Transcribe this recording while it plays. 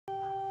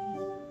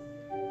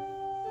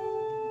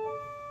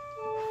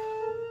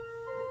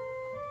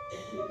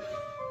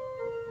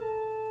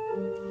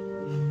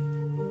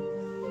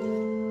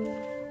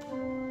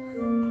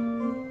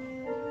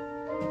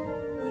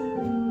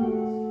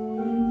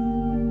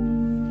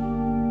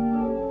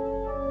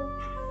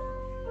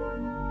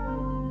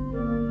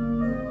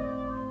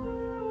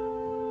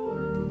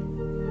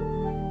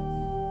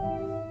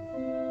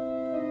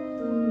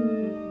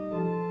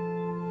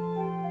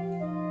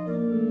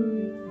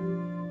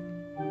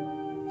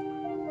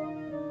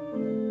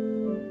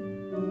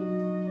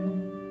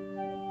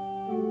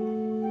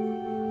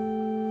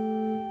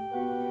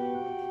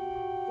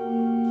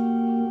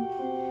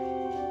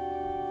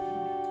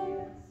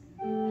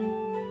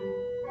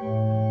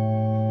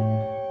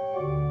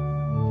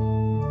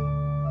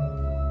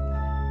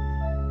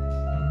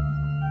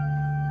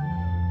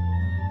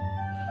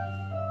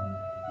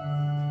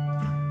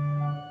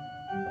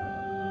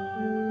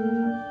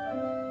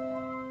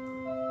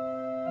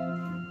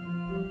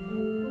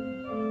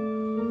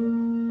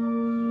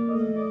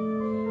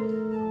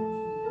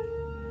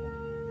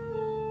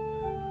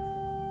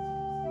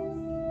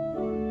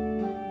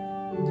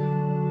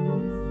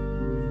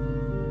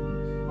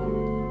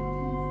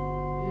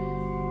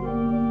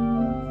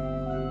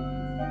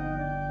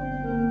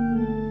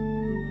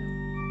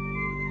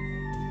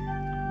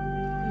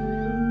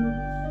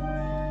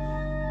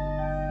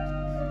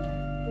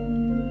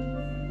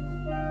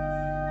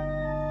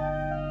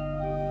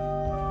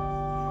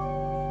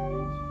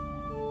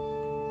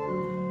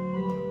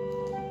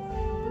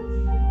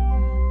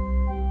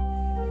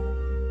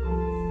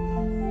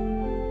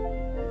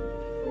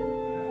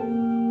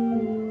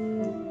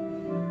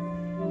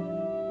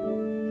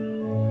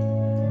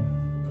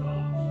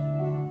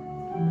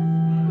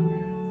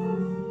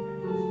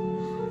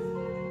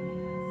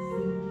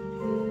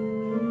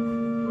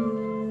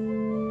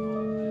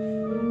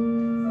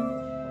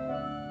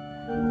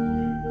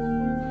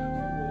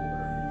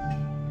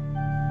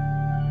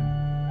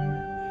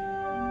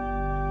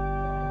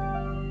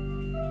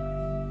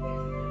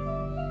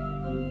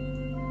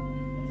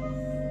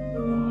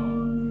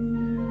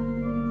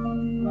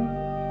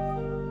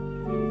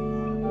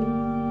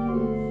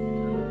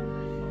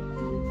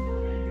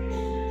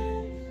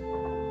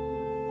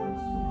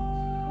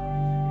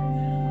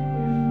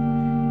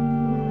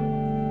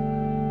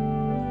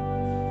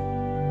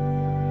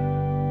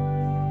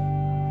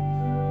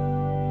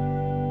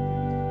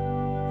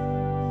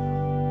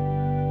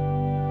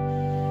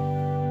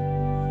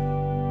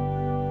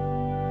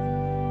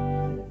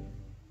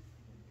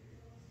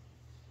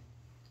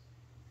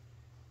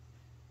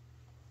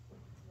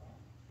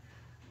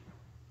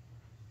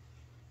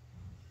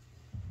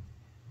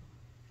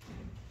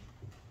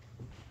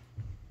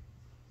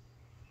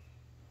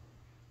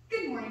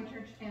morning,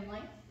 church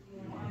family.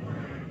 Good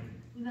morning.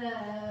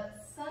 The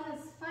sun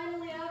is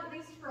finally out, at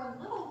least for a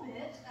little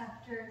bit,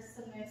 after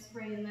some nice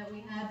rain that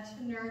we had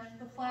to nourish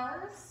the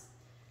flowers.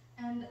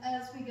 And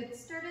as we get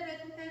started, I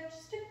think I have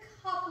just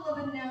a couple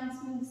of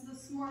announcements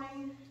this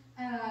morning.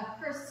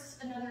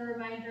 First, another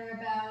reminder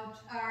about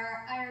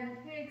our Iron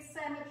Pig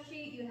sign-up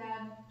sheet. You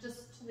have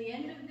just till the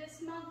end of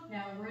this month.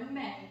 Now we're in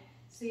May,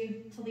 so you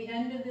have till the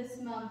end of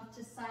this month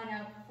to sign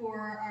up for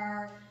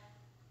our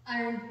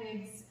Iron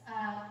Pigs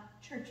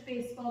church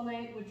baseball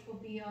night, which will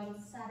be on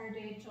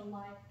Saturday,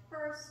 July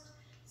 1st.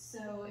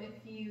 So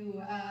if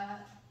you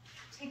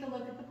take a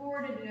look at the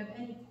board and you have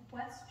any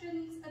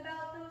questions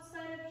about those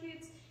sign-up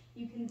sheets,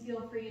 you can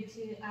feel free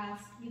to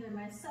ask either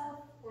myself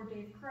or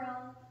Dave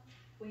Carell.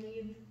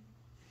 Wave.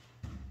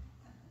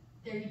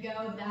 There you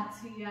go, that's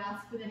who you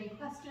ask with any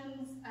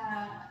questions,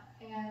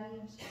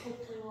 and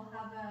hopefully we'll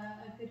have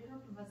a good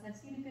group of us. I've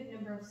seen a good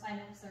number of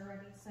sign-ups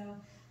already, so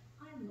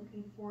I'm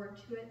looking forward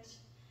to it,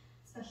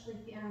 especially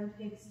if the Iron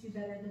Pigs do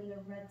better than the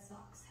Red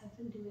Sox have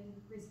been doing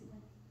recently.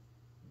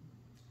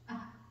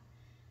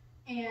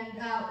 And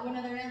one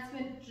other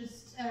announcement,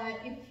 just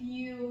if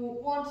you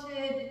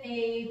wanted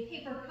a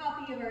paper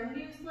copy of our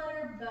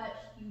newsletter,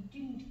 but you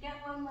didn't get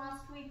one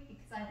last week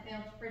because I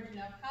failed to print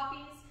enough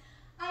copies,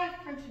 I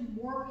have printed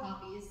more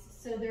copies,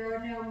 so there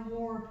are now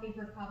more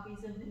paper copies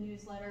of the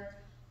newsletter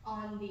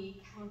on the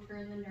counter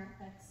in the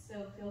narthex,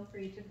 so feel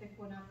free to pick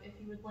one up if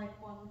you would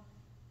like one.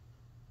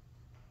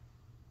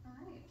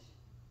 Alright,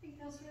 I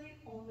think those were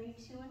the only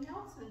two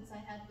announcements I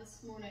had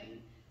this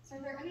morning. So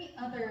are there any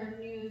other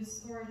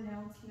news or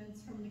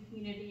announcements from the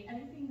community?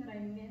 Anything that I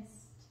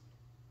missed?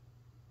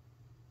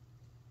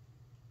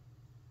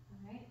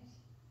 Alright,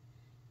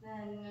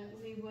 then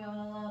we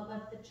will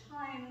let the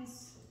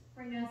chimes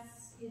bring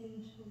us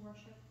into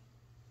worship.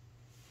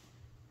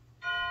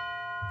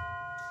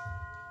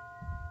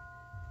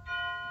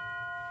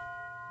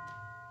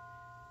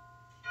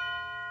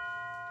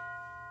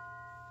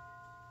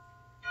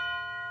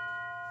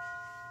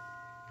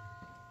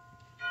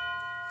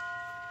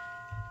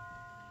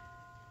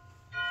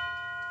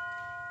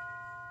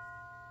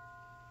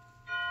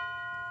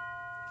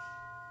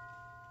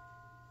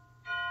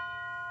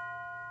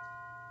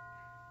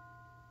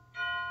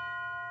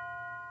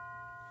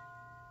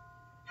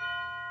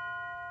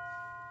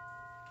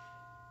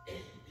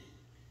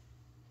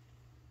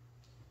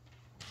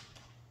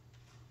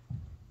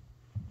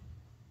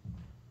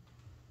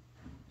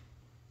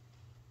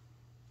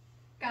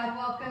 God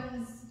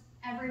welcomes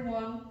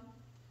everyone.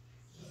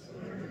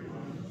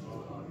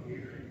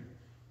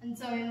 And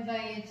so I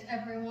invite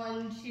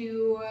everyone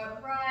to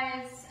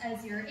rise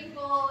as you're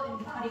able,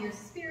 embody your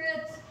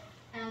spirit,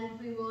 and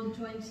we will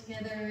join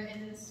together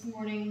in this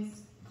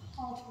morning's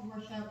call to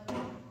worship.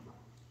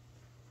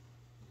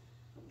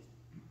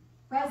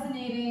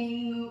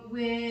 Resonating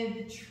with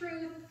the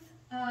truth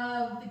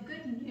of the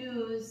good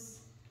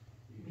news.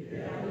 We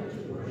gather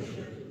to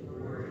worship the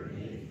Word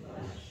made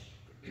flesh.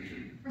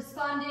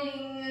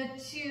 Responding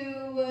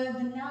to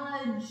the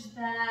nudge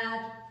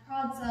that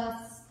prods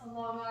us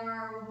along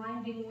our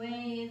winding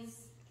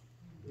ways.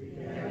 We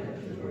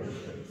gather to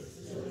worship the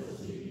still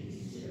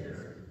sleeping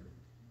Spirit.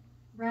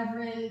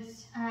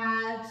 Reverent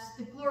at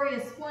the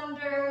glorious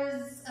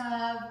wonders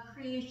of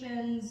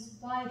creation's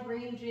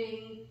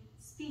wide-ranging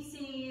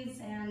species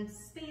and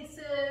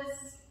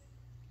spaces.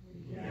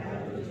 We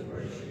gather to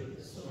worship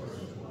the source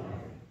of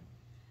life.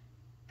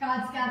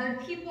 God's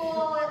gathered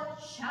people,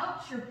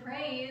 shout your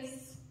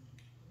praise.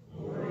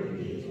 Glory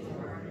be to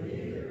our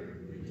Creator,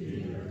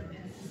 Redeemer,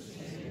 and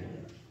Sustainer.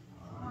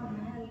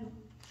 Amen.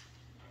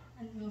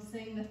 And we'll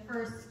sing the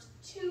first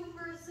two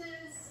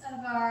verses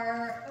of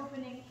our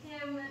opening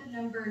hymn,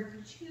 number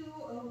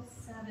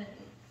 207.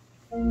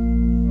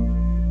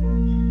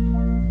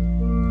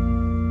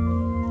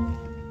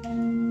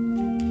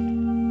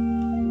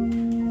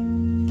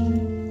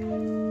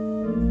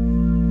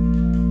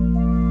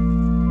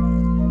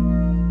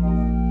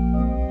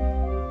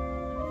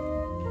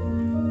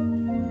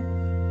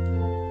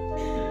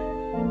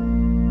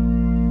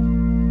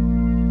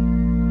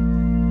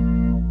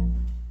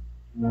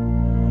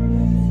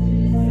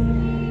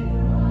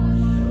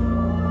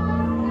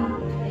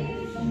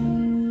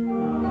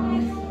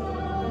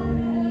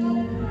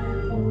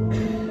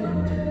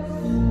 Thank you.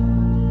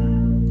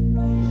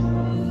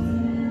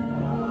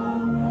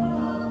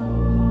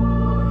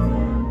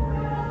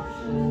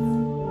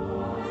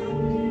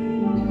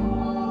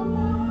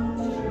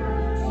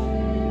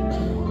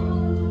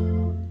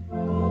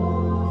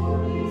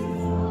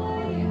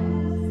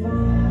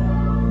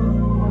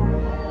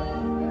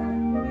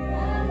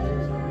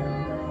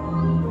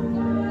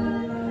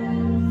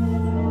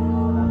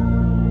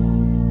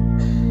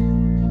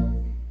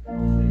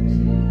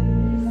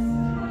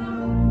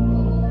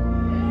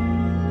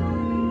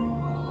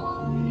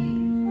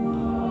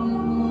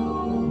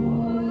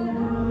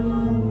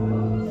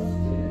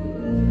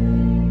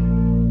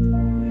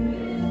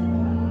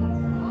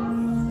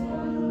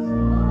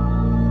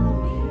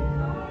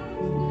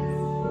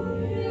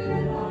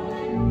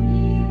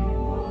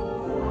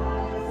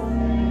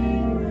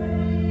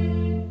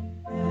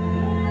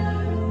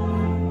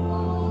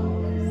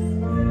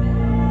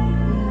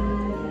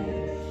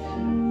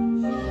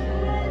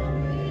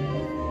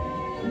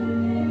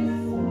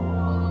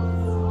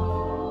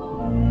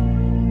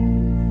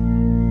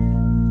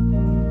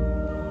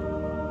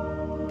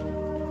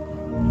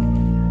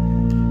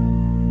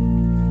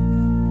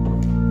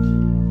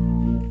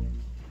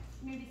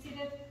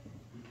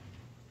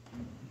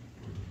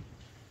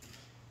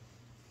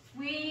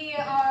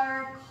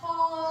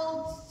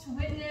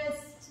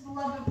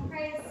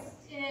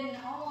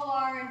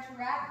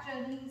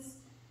 interactions,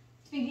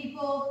 to be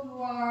people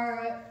who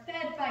are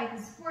fed by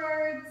his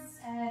words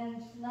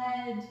and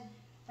led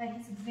by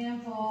his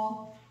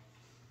example.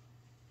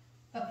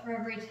 But for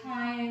every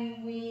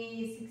time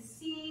we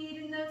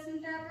succeed in those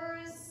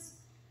endeavors,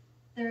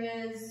 there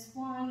is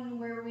one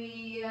where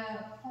we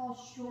fall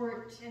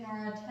short in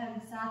our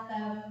attempts at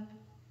them,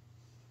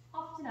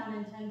 often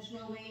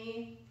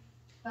unintentionally,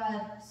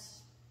 but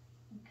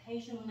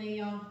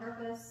occasionally on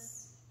purpose.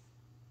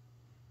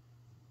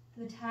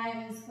 The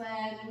times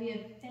when we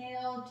have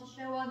failed to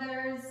show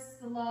others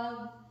the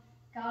love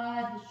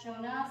God has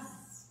shown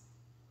us,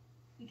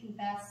 we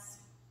confess.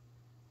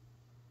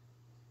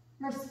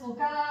 Merciful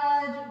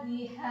God,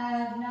 we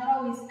have not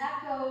always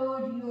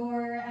echoed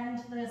your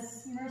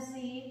endless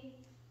mercy.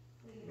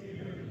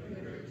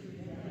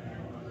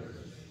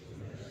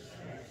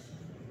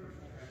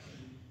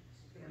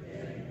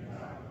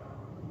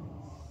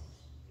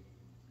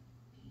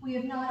 We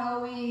have not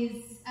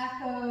always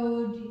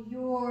echoed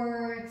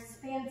your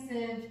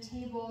expansive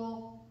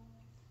table.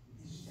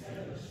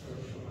 Instead of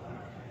social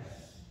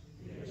outcasts,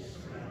 we have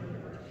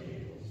surrounded our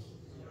tables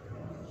with our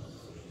own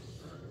social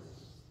circles.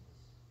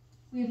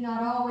 We have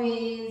not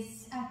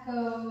always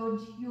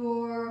echoed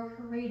your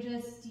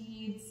courageous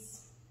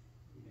deeds.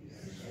 We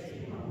have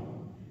stayed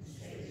home and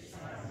stayed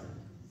silent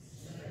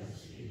instead of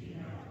speaking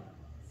out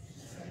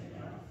and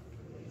setting up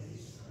for the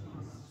least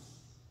among us.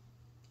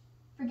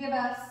 Forgive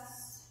us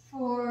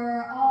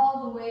for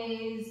all the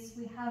ways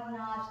we have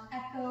not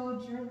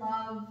echoed your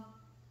love.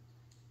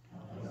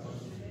 Help us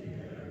to be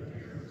better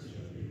mirrors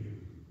of you,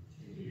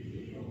 to be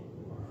people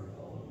who are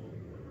full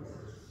of your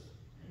words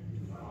and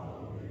who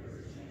follow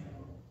your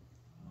example.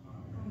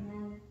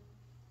 Amen.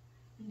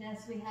 And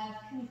as we have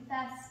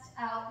confessed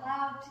out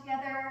loud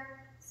together,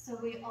 so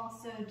we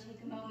also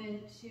take a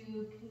moment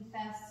to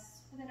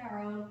confess within our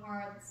own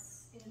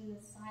hearts in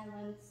the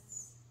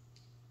silence.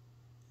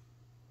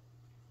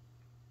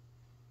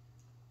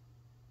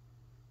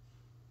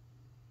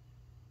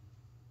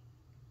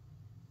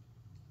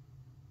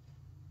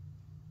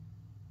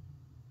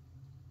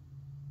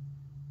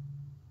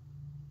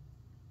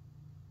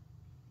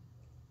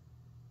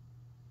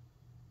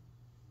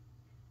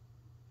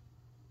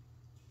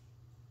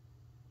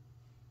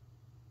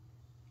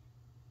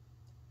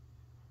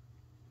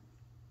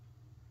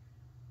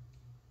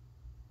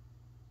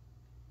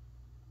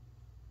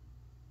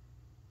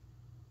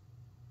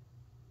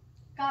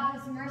 God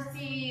has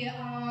mercy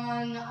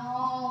on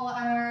all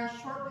our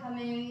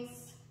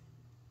shortcomings.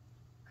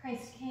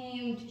 Christ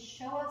came to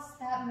show us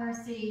that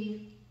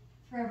mercy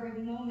for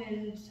every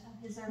moment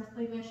of his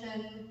earthly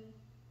mission,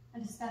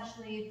 and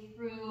especially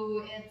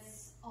through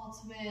its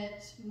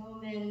ultimate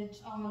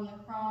moment on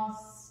the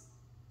cross.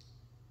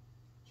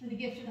 Through the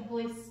gift of the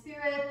Holy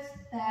Spirit,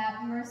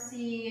 that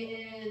mercy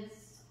is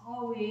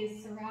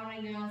always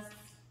surrounding us,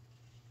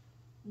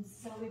 and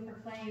so we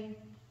proclaim.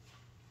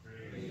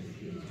 Praise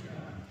be to God.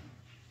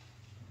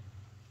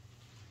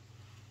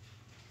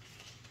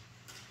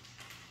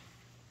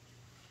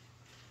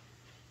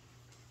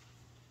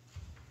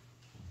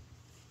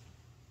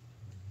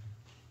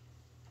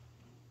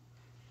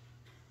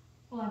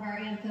 We'll have our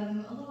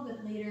anthem a little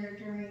bit later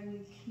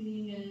during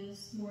communion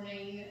this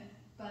morning,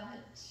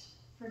 but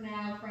for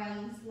now,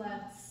 friends,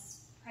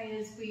 let's pray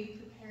as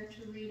we prepare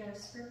to read our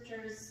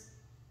scriptures.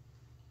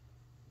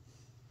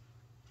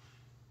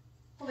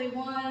 Holy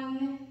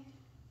One,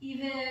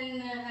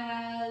 even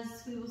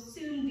as we will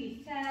soon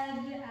be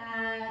fed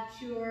at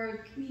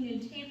your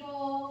communion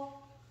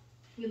table,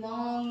 we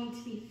long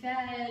to be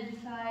fed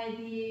by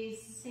these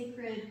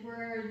sacred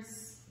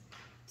words,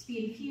 to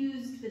be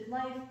infused with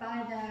life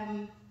by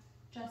them,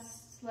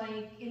 just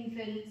like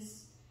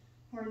infants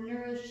who are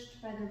nourished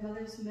by their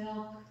mother's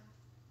milk.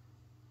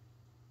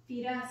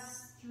 Feed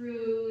us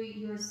through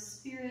your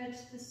Spirit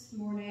this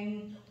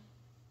morning.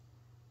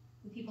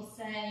 And people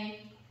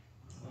say,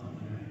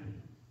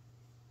 Amen.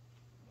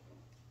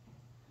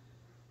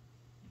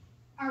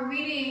 Our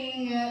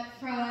reading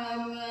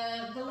from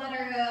the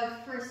letter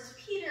of 1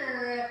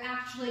 Peter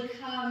actually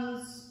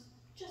comes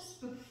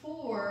just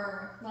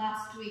before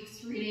last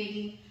week's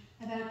reading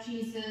about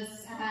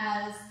Jesus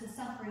as the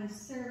suffering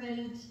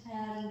servant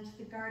and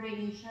the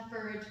guarding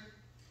shepherd.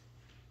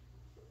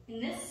 In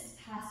this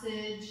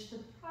passage, the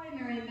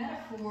primary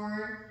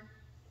metaphor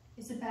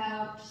is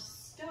about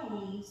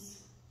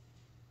stones,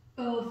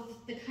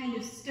 both the kind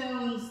of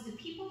stones the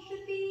people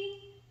should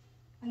be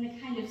and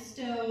the kind of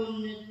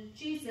stone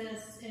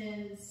Jesus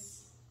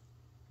is,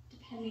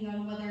 depending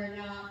on whether or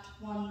not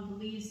one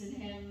believes in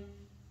him.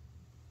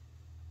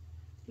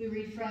 We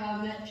read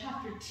from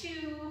chapter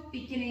 2,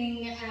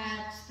 beginning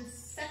at the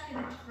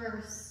 2nd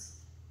verse.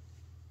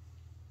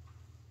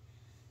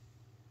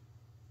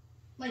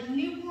 Like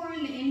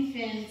newborn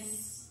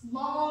infants,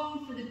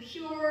 long for the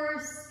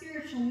pure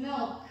spiritual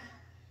milk,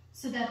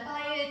 so that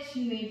by it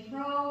you may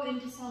grow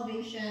into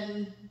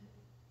salvation,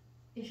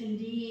 if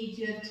indeed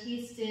you have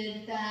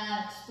tasted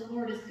that the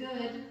Lord is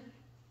good.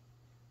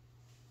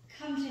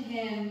 Come to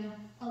him,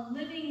 a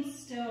living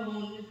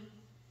stone,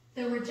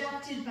 though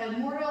rejected by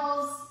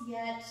mortals,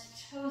 yet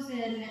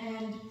chosen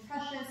and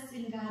precious in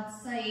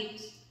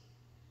sight.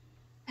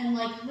 And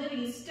like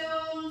living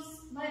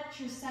stones, let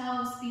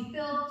yourselves be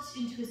built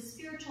into a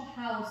spiritual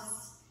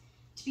house,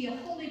 to be a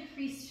holy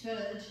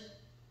priesthood,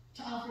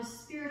 to offer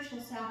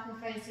spiritual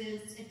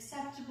sacrifices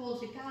acceptable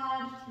to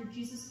God through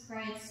Jesus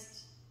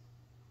Christ.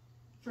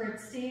 For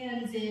it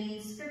stands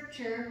in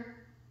Scripture,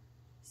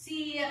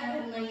 "See, I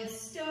am laying a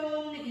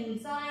stone in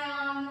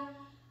Zion,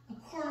 a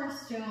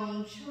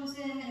cornerstone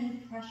chosen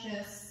and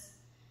precious,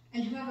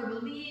 and whoever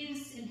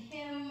believes in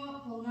him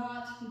will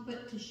not be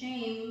put to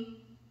shame."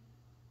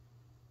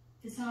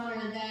 This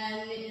honor,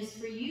 then, is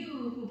for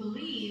you who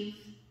believe,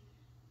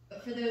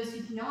 but for those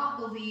who do not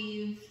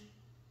believe,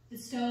 the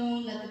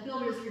stone that the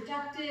builders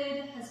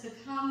rejected has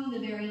become the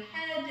very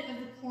head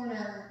of the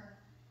corner,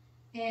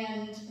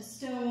 and a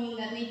stone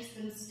that makes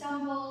them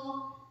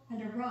stumble,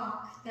 and a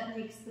rock that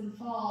makes them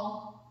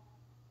fall.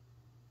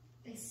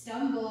 They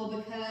stumble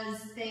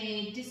because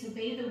they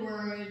disobey the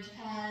word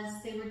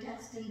as they were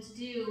destined to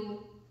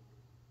do.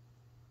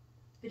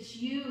 But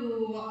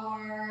you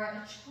are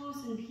a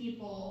chosen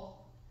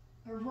people,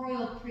 a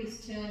royal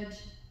priesthood,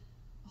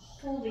 a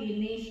holy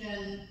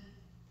nation,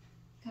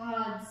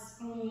 God's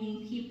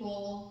own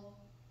people,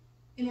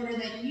 in order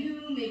that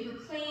you may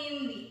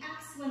proclaim the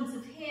excellence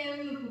of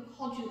him who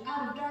called you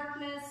out of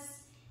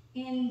darkness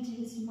into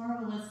his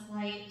marvelous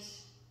light.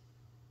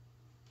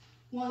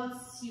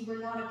 Once you were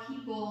not a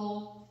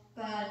people,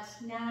 but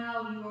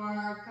now you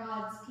are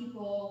God's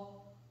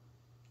people.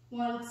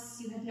 Once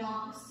you had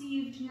not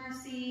received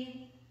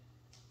mercy,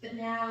 but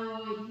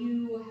now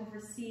you have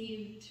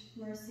received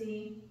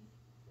mercy.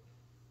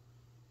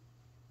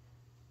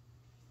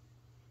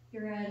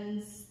 Here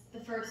ends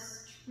the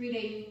first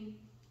reading.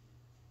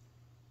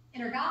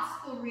 In our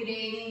gospel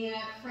reading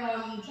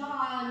from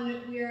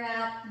John, we are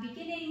at the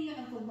beginning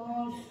of the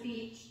long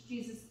speech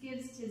Jesus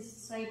gives to his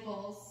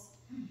disciples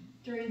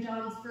during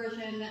John's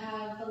version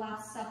of the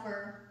Last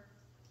Supper,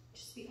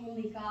 which is the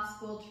only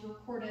gospel to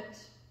record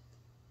it.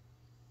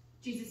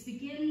 Jesus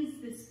begins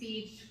the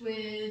speech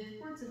with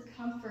words of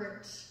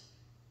comfort,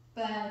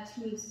 but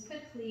moves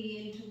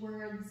quickly into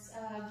words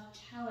of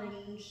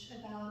challenge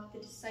about the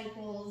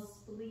disciples'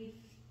 belief.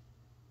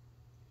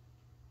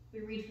 We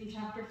read from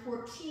chapter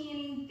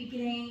 14,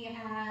 beginning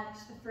at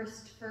the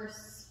first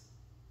verse.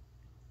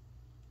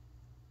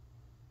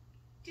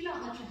 "Do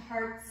not let your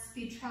hearts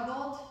be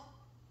troubled.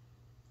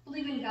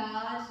 Believe in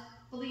God,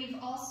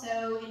 believe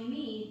also in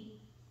me.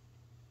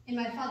 In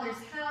my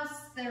Father's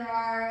house there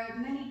are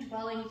many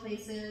dwelling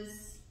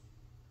places.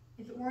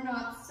 If it were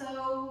not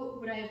so,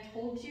 would I have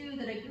told you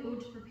that I go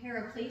to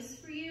prepare a place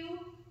for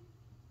you?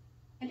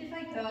 And if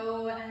I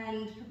go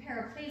and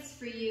prepare a place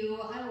for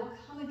you, I will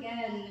come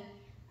again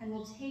and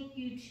will take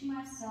you to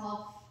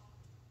myself,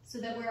 so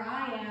that where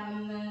I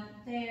am,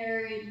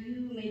 there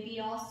you may be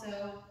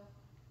also.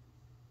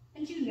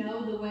 And you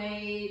know the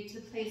way to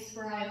the place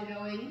where I am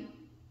going."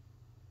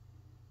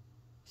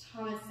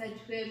 Thomas said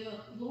to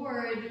him,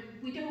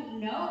 "Lord, we don't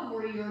know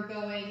where you are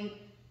going.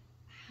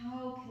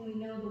 How can we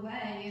know the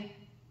way?"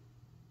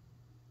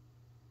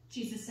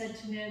 Jesus said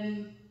to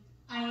him,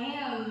 "I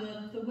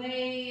am the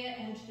way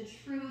and the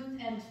truth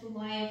and the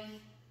life.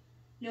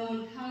 No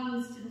one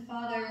comes to the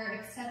Father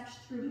except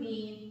through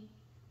me.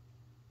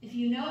 If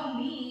you know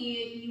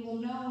me, you will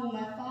know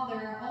my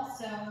Father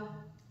also.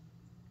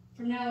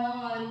 From now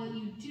on,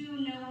 you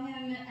do know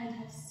him and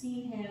have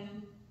seen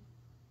him."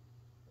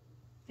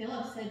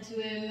 Philip said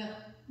to him,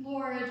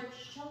 "Lord,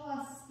 show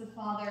us the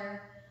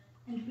Father,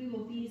 and we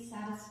will be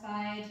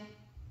satisfied."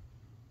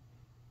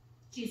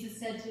 Jesus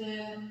said to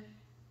him,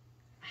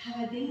 "Have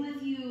I been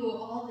with you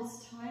all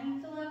this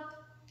time, Philip,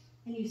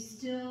 and you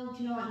still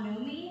do not know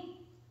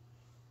me?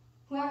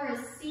 Whoever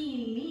has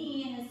seen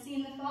me has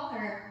seen the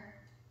Father.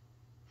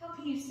 How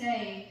can you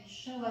say,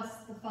 'Show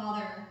us the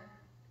Father'?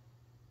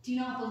 Do you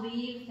not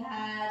believe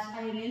that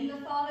I am in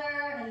the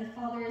Father and the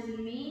Father is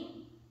in me?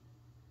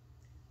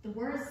 The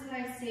words that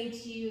I say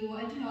to you,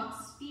 I do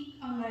not speak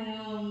on my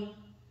own,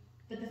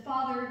 but the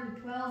Father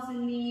who dwells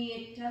in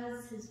me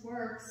does his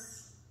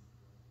works.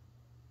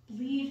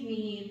 Believe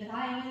me that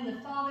I am in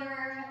the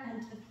Father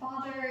and the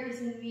Father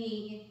is in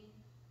me.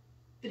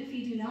 But if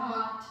you do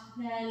not,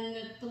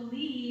 then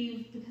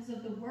believe because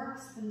of the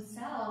works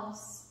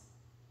themselves.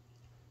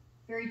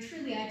 Very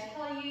truly I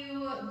tell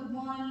you, the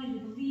one who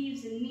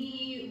believes in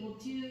me will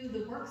do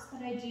the works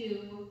that I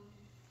do,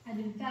 and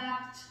in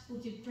fact will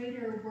do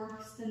greater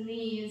works than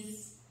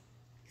these,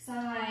 because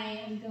I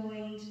am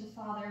going to the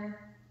Father."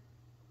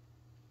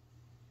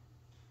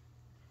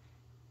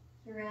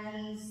 Here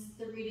ends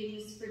the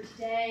readings for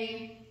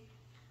today.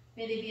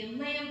 May they be a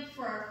lamp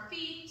for our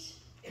feet.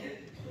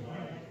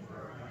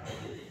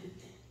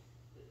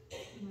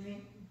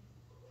 Right.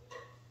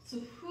 So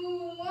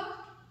who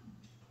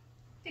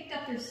picked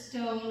up their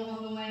stone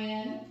on the way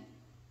in?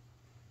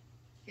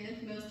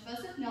 Good, most of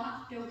us. If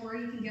not, don't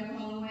worry, you can get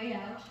them on the way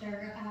out.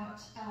 They're out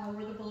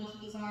where the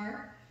bulletins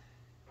are.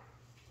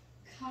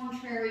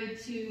 Contrary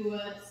to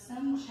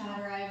some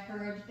chatter I've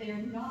heard, they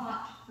are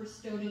not for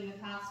stoning the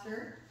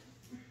pastor.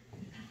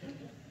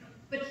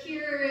 But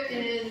here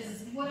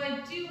is what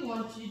I do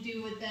want you to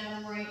do with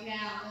them right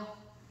now.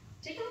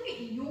 take a look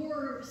at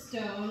your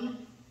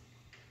stone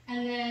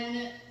and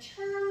then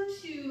turn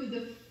to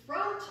the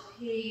front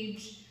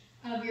page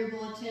of your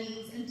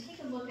bulletins and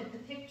take a look at the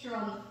picture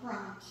on the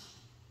front.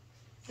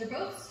 They're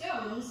both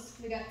stones.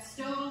 We got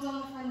stones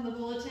on the front of the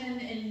bulletin,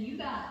 and you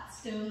got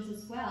stones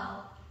as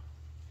well.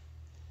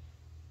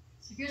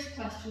 So here's a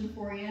question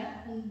for you,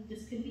 and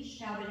this can be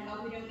shouted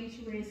out. We don't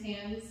need to raise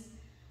hands.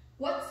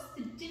 What's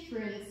the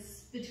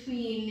difference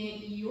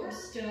between your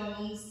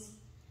stones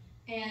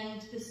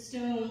and the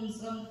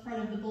stones on the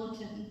front of the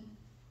bulletin?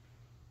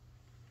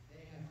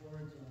 They have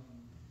words on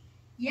them.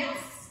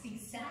 Yes,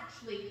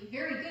 exactly.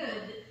 Very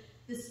good.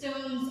 The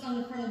stones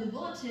on the front of the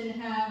bulletin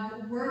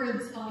have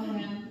words on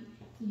them.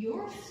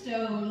 Your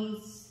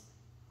stones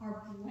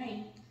are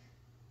blank.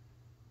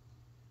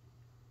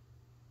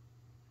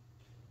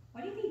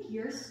 Why do you think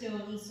your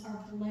stones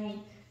are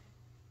blank?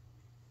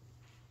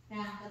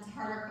 That's a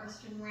harder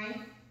question,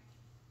 right?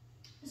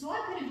 So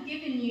I could have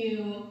given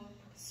you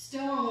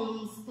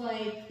stones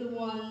like the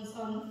ones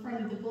on the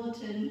front of the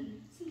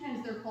bulletin.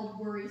 Sometimes they're called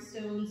worry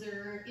stones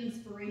or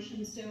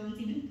inspiration stones,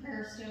 even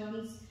prayer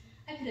stones.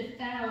 I could have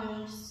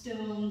found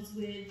stones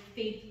with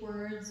faith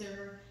words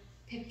or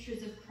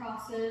pictures of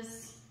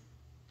crosses.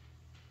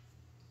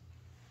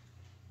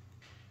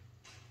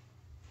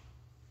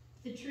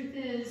 The truth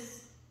is,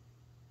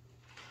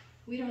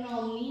 we don't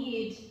all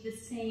need the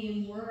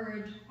same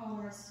word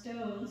on our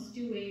stones,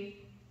 do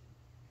we?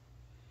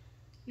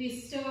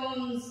 These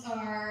stones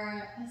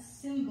are a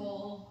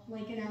symbol,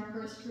 like in our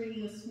first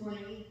reading this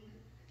morning,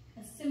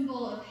 a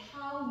symbol of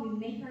how we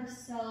make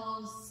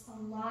ourselves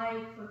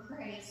alive for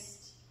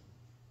Christ.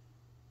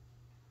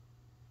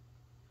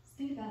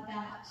 Think about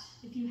that.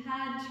 If you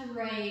had to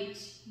write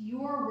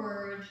your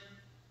word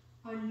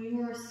on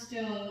your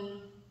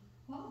stone,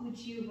 what would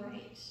you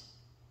write?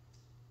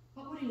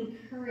 What would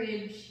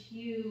encourage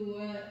you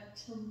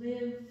to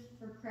live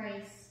for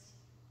Christ,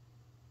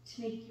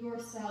 to make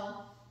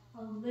yourself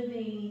a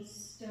living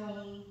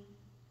stone?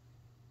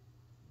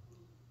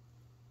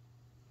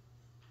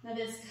 Now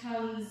this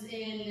comes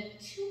in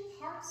two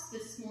parts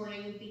this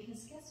morning,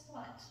 because guess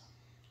what?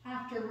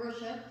 After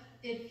worship,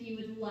 if you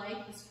would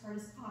like, this part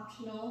is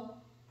optional,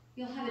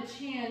 you'll have a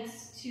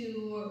chance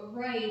to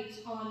write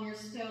on your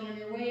stone. On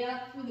your way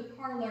up through the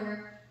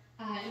parlor,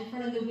 in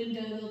front of the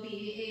window, there'll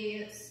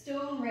be a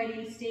stone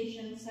writing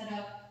station set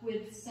up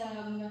with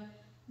some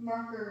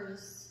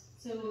markers.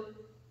 So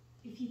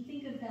if you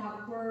think of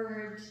that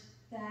word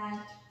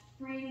that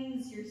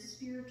brings your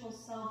spiritual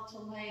self to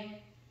life,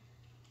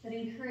 that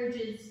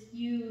encourages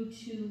you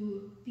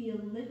to be a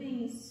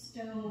living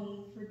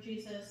stone for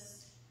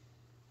Jesus,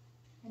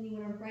 and you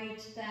want to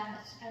write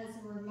that as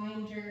a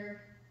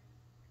reminder,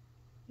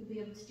 you'll be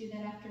able to do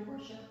that after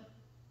worship.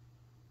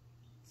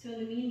 So in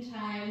the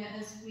meantime,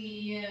 as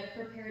we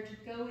prepare to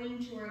go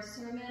into our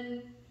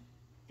sermon,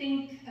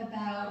 think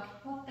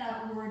about what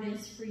that word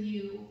is for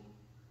you.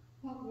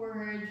 What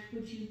word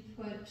would you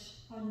put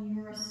on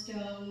your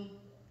stone?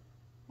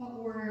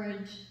 What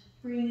word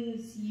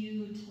brings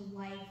you to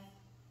life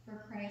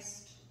for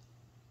Christ?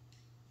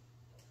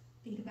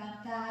 Think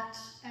about that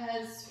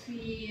as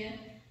we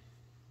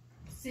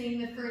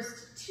sing the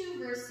first two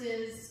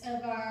verses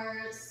of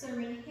our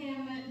sermon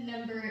hymn,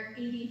 number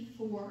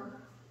 84.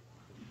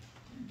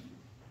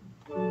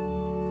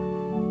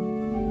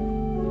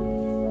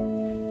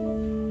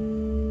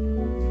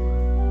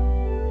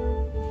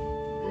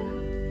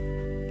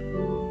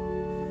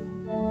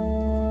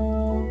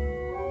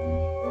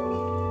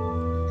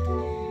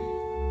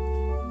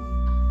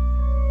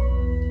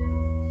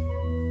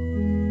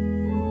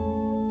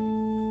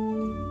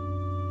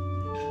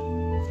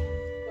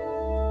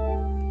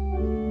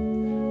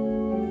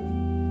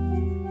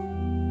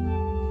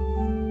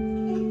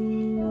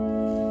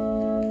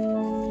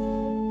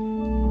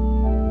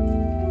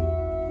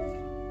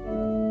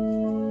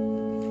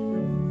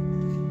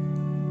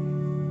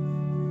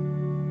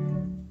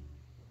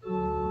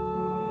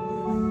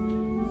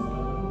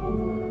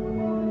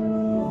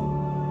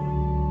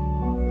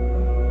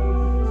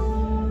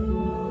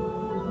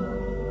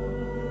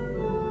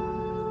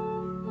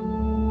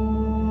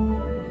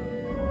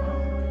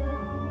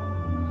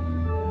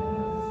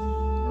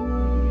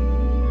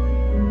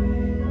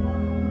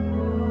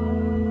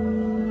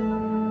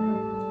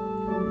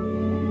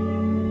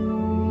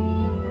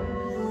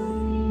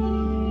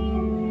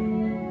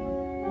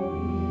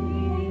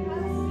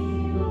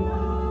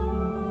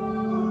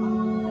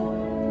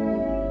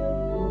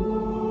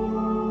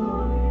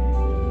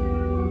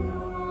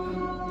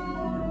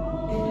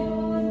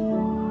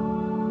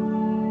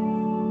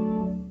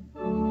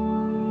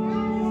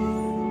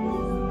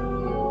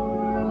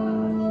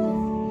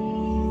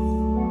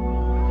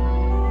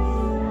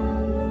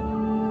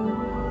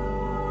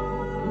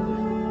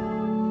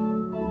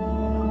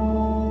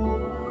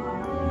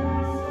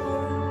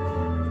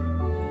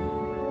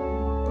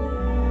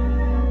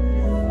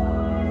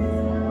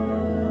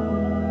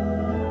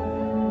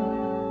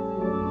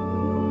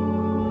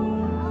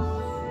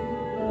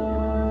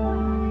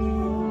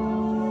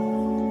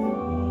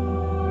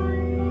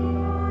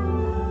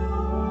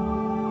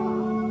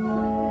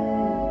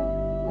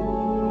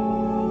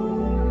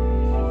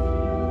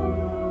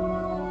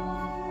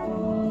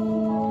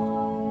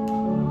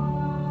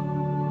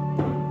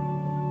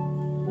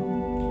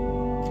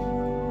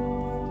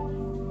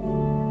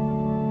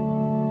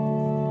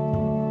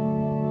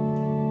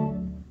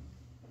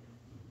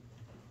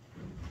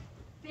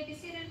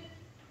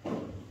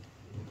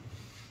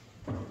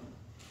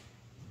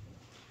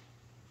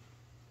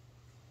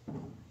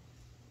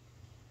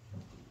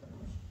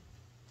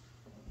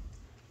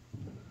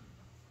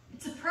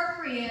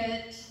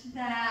 appropriate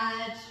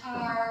that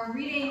our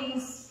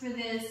readings for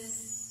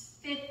this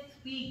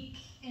 5th week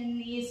in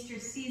the Easter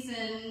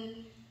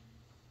season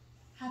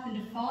happen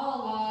to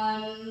fall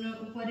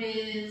on what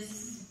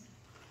is,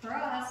 for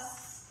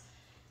us,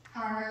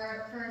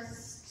 our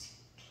first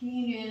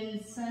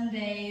communion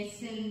Sunday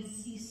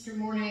since Easter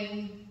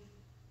morning,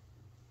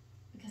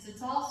 because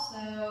it's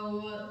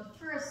also the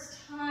first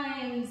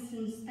time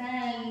since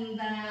then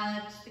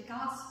that the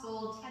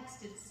gospel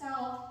text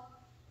itself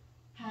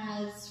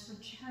has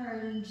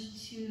returned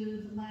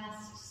to the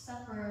Last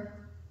Supper.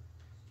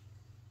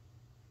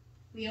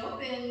 We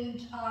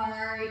opened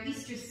our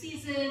Easter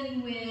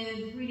season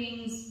with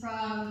readings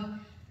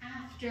from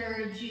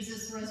after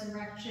Jesus'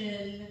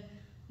 resurrection,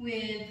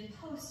 with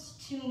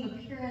post-tomb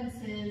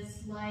appearances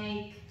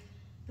like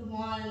the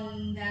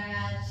one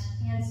that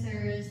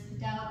answers the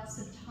doubts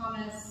of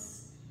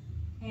Thomas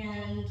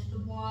and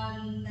the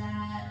one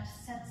that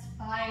sets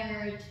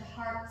fire to the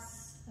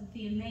hearts of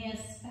the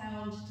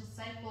Emmaus-bound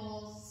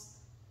disciples.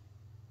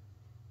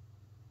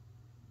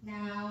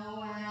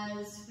 Now,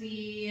 as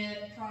we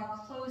draw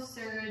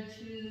closer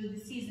to the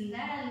season's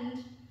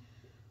end,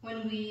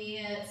 when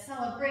we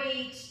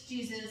celebrate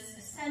Jesus'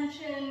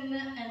 ascension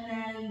and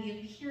then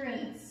the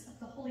appearance of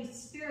the Holy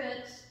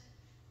Spirit,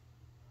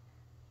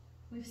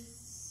 we've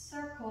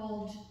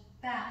circled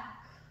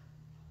back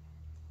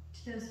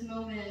to those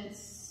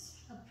moments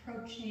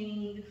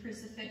approaching the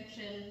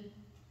crucifixion,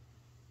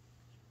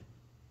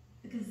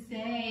 because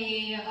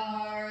they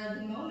are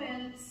the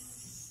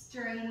moments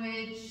during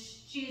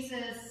which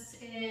Jesus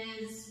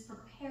is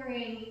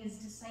preparing his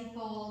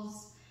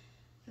disciples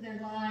for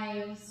their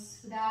lives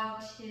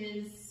without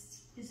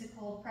his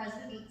physical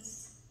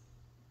presence.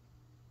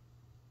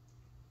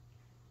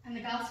 And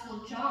the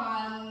Gospel of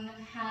John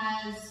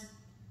has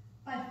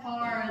by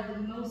far the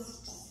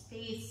most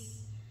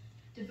space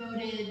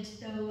devoted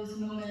to those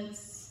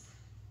moments,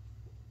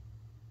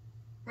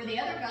 where the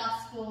other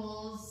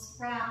Gospels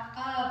wrap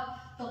up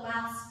the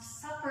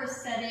Last Supper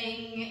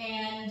setting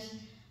and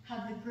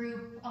have the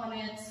group on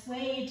its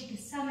way to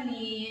Gethsemane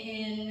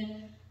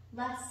in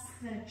less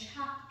than a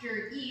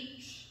chapter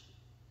each.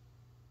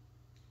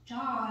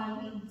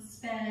 John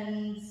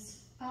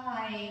spends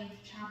 5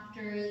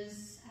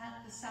 chapters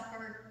at the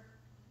supper.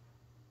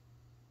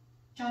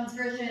 John's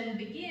version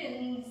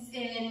begins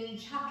in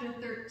chapter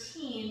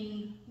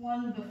 13,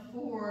 one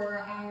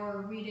before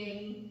our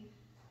reading,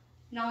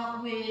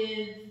 not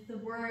with the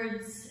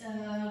words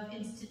of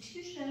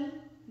institution,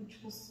 which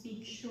we'll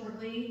speak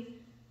shortly,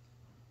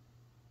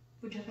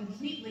 which are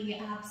completely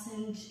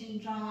absent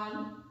in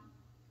John,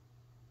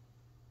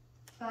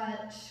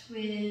 but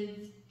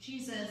with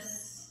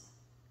Jesus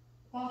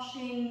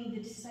washing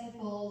the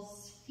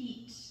disciples'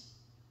 feet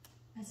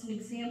as an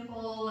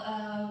example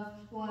of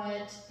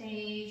what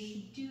they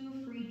should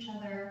do for each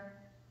other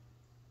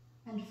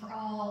and for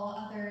all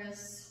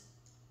others.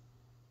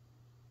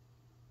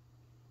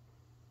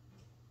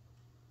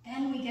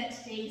 Then we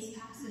get today's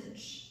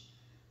passage,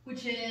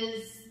 which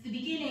is the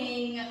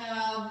beginning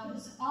of what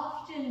is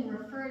often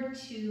referred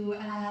to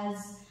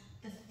as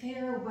the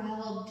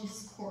farewell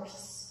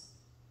discourse.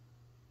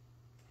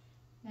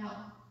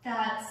 Now,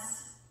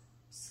 that's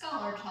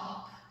scholar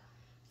talk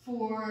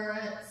for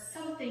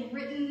something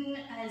written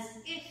as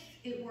if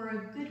it were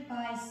a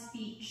goodbye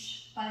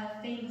speech by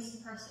a famous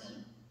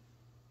person.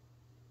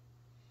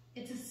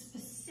 It's a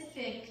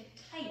specific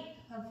type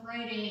of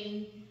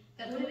writing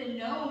that would have been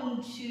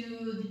known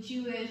to the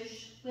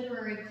Jewish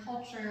literary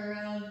culture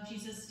of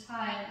Jesus'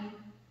 time,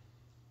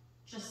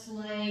 just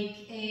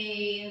like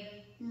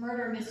a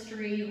murder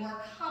mystery or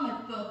a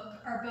comic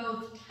book are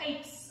both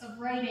types of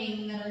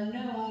writing that are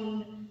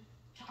known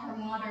to our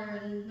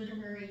modern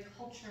literary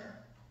culture.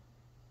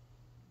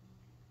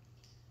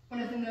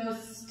 One of the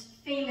most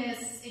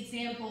famous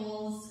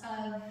examples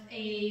of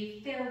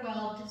a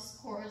farewell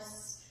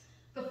discourse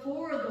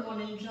before the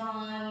one in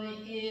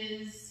John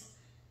is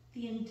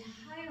the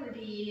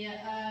entirety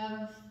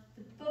of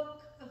the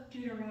book of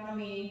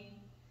Deuteronomy,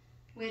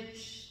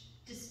 which,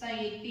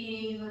 despite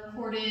being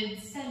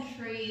recorded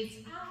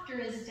centuries after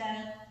his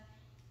death,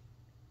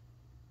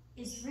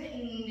 is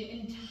written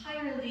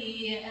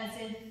entirely as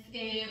if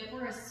it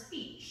were a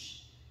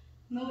speech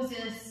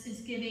Moses is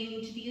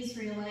giving to the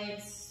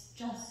Israelites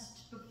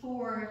just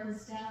before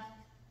his death.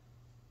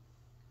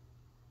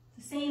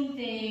 The same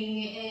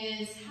thing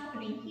is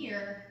happening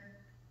here.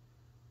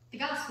 The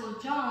Gospel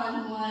of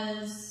John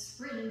was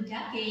written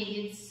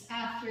decades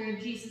after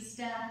Jesus'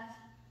 death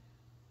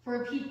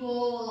for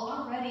people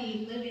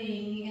already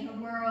living in a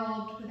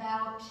world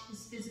without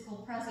his physical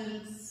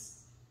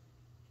presence.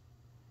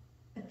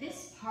 But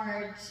this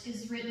part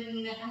is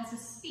written as a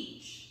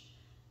speech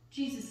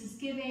Jesus is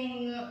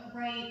giving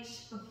right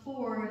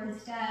before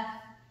his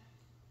death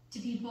to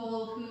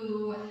people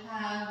who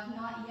have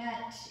not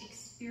yet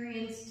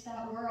experienced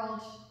that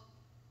world.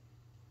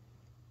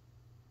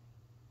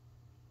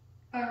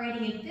 By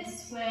writing it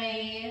this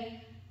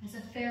way, as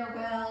a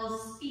farewell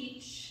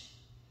speech,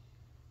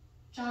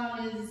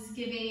 John is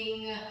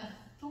giving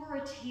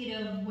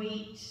authoritative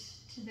weight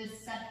to this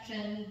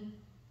section,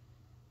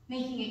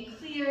 making it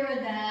clear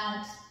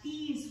that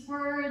these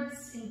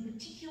words in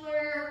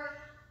particular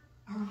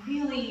are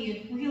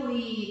really,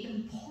 really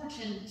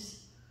important.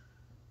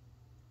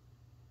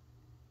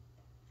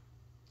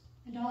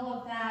 And all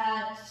of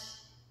that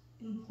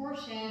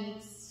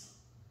importance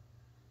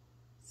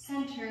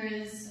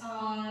centers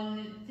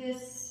on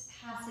this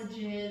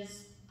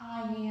passage's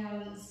I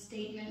am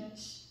statement,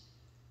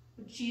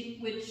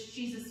 which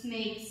Jesus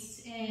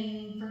makes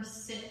in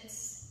verse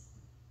 6.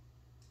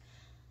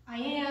 I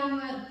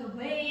am the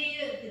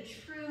way, the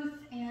truth,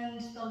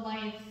 and the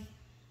life.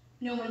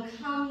 No one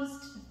comes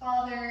to the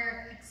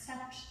Father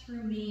except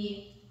through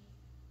me.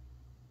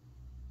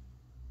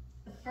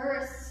 The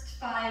first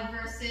 5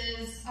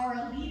 verses are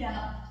a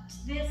lead-up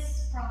to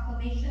this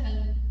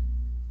proclamation.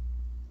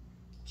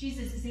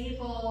 Jesus is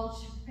able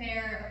to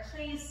prepare a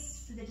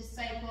place for the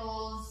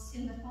disciples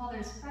in the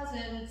Father's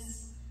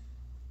presence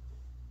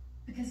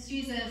because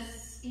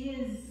Jesus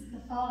is the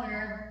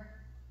Father,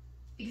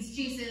 because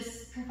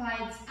Jesus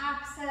provides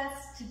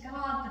access to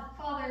God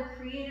the Father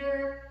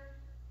Creator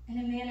in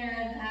a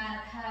manner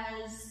that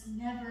has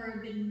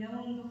never been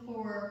known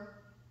before.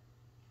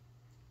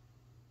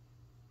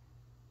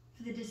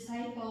 For the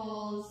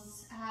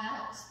disciples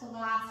at the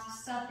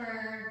Last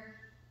Supper,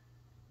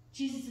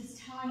 Jesus is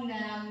telling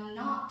them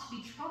not to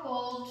be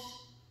troubled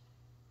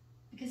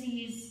because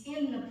he's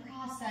in the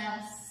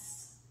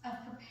process of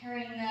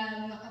preparing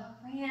them a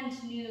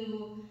brand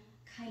new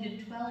kind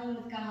of dwelling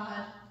with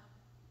God.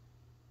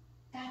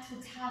 That's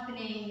what's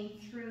happening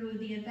through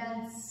the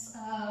events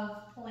of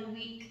Holy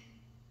Week.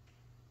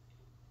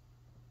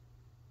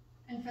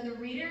 And for the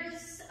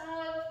readers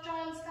of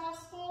John's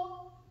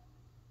Gospel,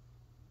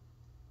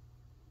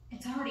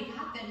 it's already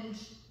happened.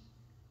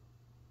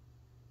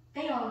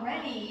 They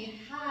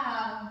already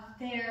have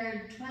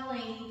their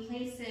dwelling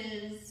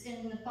places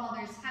in the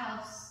Father's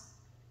house.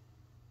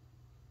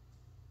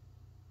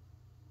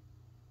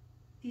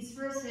 These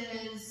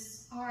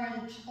verses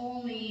aren't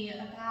only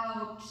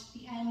about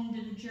the end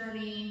of the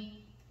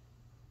journey,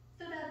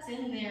 though that's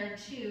in there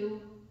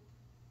too.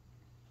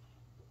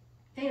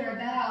 They are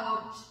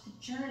about the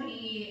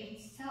journey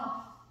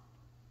itself.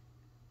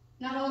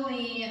 Not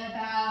only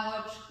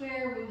about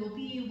where we will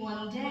be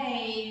one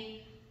day,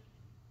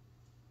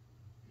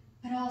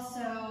 but also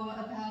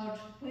about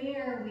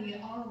where we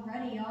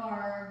already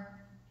are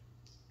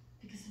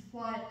because of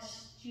what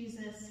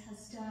Jesus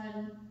has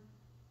done.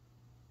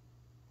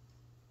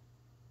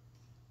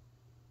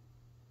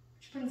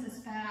 Which brings us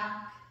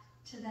back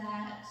to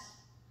that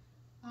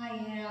I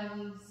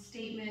am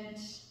statement.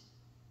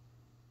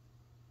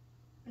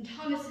 When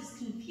Thomas is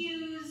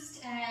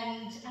confused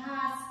and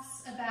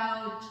asks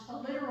about a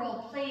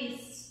literal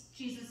place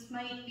Jesus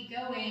might be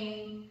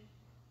going,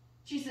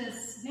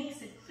 Jesus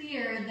makes it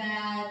clear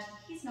that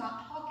he's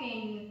not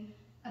talking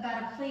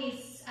about a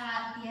place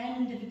at the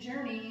end of a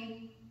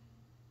journey,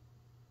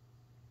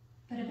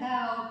 but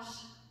about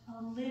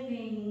a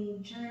living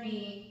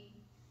journey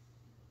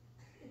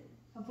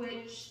of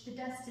which the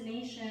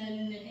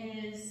destination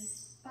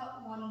is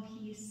but one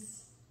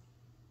piece.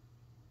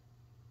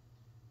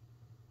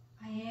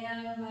 I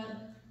am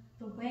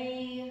the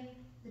way,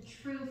 the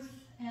truth,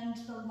 and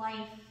the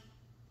life.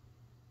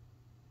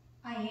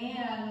 I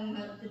am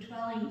the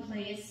dwelling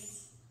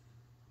place.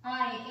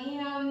 I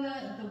am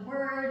the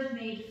Word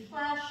made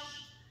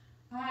flesh.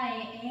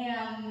 I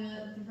am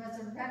the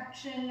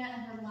resurrection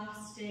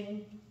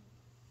everlasting.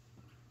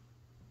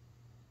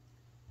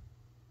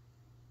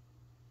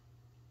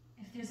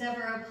 If there's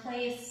ever a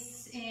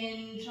place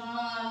in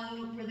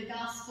John where the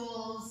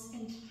Gospel's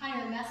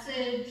entire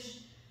message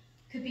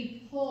could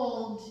be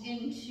pulled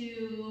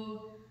into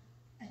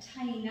a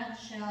tiny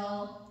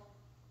nutshell,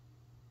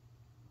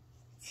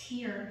 it's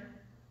here.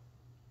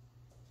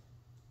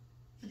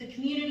 For the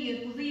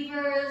community of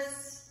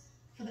believers,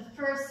 for the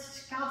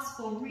first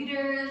gospel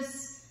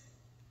readers,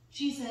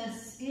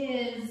 Jesus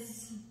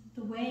is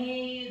the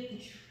way,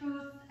 the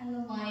truth, and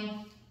the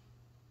life.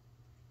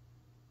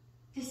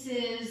 This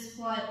is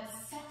what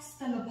sets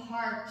them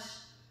apart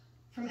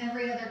from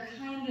every other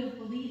kind of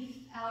belief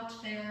out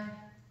there.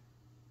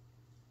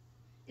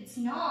 It's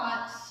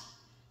not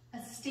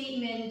a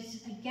statement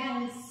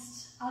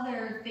against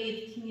other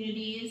faith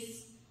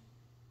communities,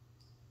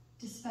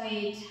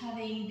 despite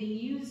having been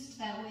used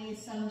that way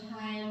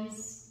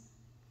sometimes,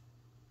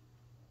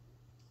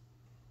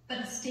 but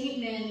a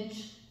statement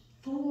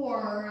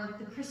for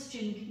the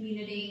Christian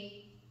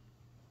community.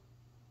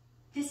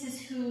 This is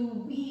who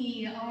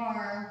we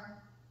are.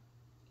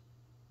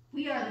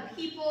 We are the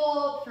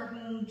people for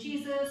whom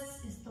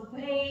Jesus is the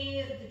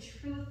way, the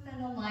truth,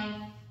 and the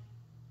life.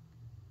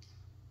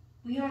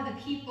 We are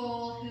the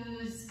people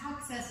whose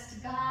access to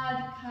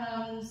God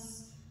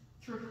comes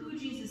through who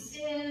Jesus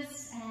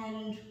is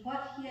and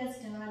what he has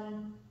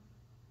done.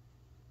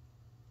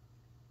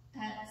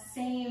 That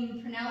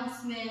same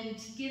pronouncement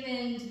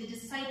given to the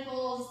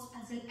disciples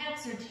as an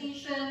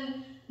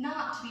exhortation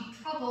not to be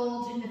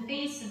troubled in the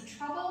face of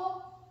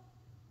trouble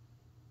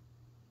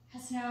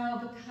has now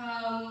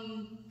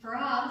become, for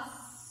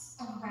us,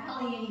 a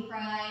rallying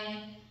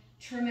cry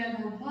to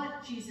remember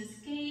what Jesus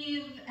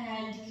gave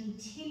and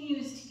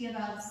continues to give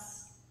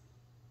us,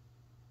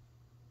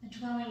 a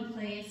dwelling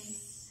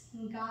place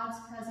in God's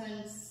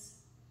presence,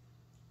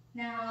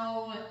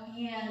 now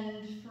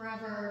and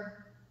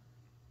forever,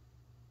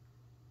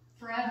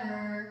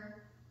 forever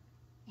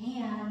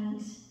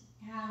and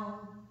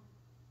now.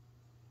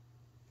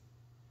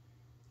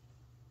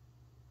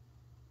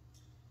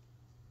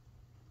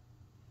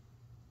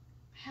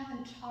 I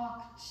haven't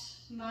talked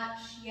much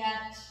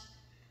yet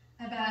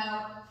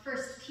about 1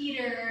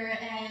 Peter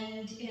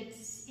and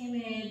its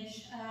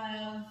image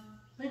of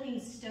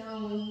living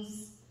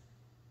stones,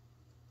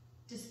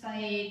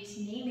 despite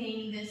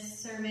naming this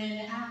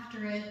sermon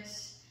after it,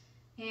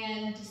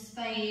 and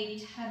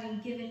despite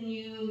having given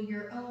you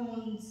your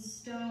own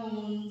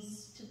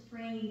stones to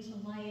bring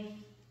to life.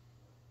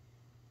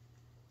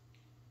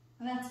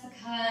 And that's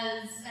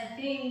because I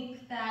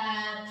think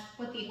that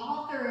what the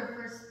author of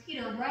 1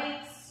 Peter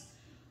writes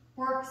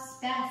works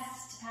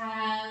best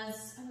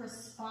as a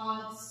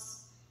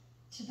response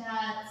to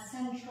that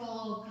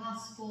central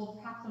gospel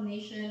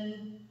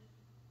proclamation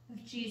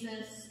of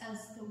Jesus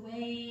as the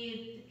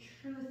way, the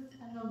truth,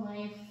 and the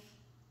life.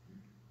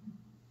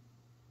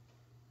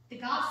 The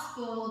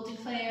gospel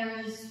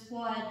declares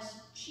what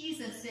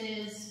Jesus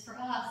is for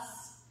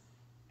us,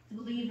 the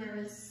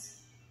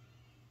believers.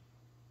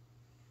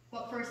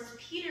 What 1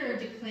 Peter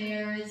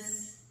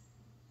declares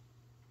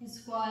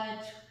is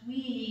what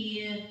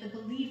we, the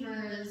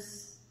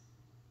believers,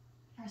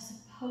 are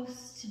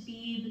supposed to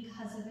be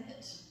because of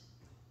it.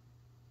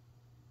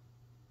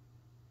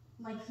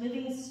 Like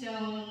living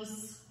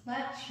stones,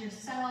 let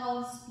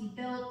yourselves be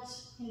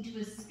built into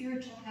a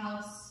spiritual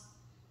house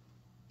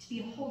to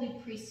be a holy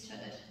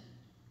priesthood.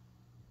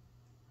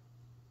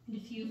 And a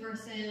few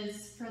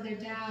verses further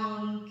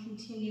down,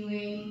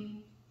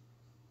 continuing,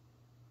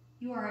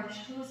 you are a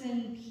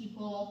chosen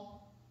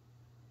people,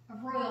 a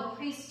royal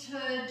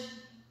priesthood,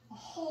 a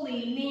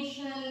holy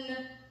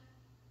nation,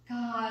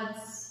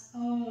 God's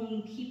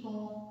own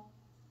people.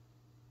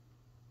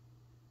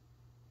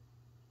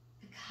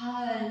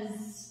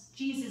 Because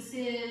Jesus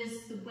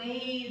is the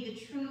way,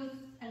 the truth,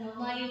 and the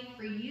life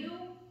for you,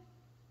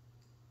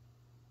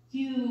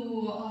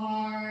 you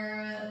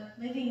are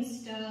living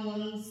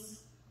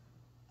stones,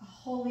 a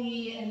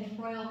holy and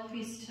royal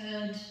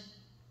priesthood,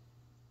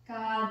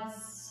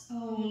 God's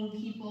own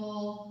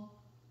people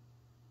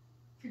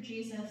for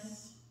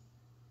Jesus.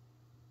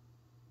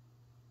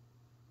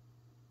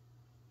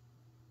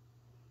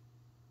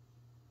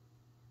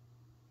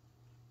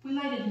 We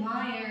might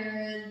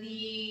admire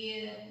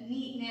the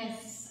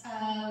neatness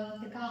of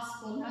the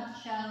gospel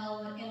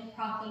nutshell and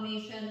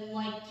proclamation,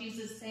 like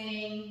Jesus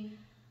saying,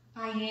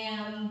 I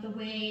am the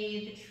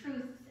way, the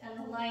truth, and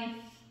the life.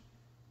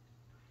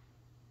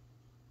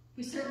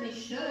 We certainly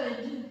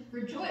should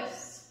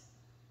rejoice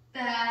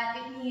that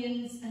it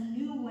means a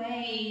new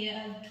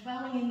way of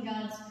dwelling in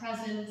God's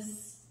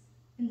presence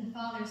in the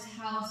Father's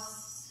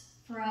house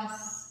for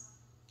us,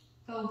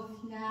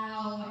 both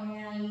now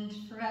and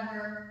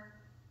forever.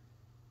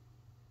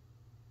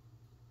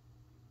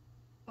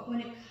 But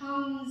when it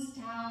comes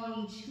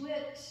down to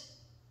it,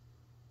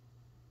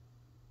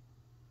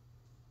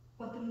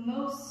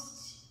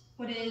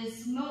 what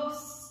is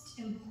most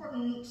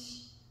important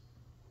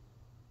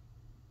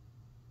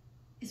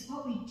is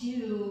what we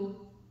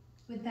do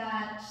with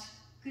that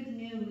good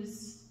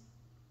news.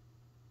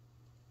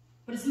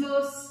 What is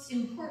most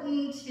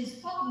important is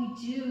what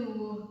we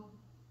do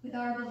with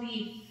our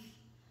belief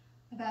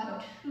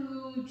about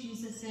who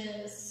Jesus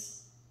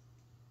is.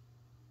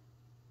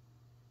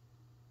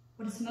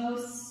 What is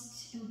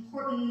most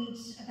important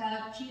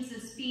about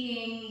Jesus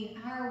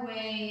being our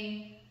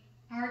way,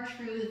 our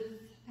truth,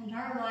 and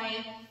our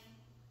life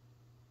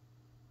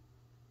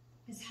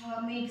is how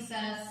it makes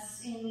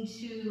us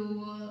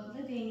into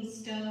living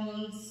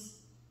stones,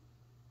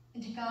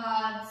 into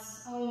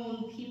God's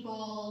own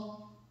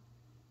people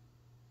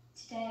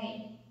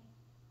today,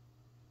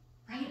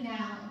 right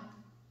now,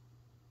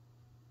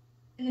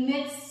 in the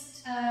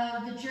midst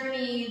of the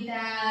journey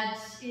that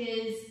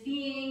is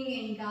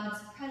being in God's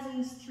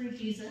presence through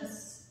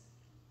Jesus.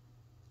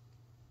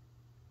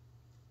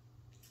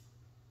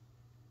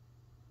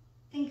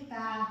 Think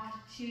back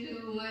to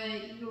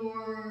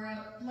your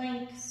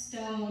blank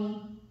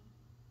stone.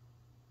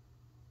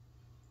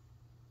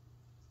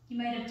 You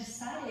might have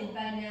decided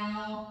by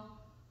now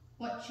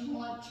what you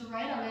want to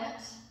write on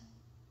it.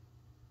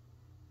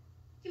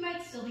 You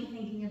might still be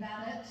thinking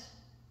about it.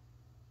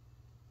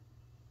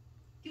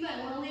 You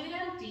might want to leave it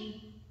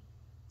empty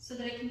so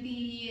that it can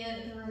be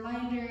the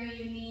reminder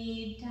you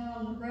need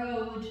down the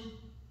road.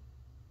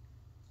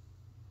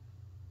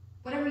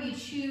 Whatever you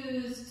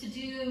choose to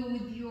do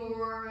with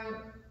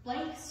your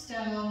blank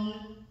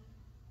stone,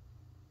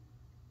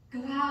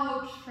 go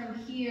out from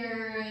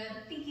here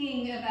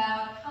thinking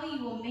about how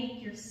you will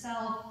make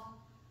yourself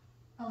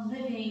a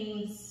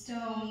living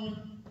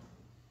stone,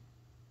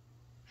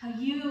 how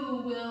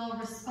you will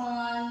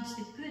respond to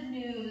the good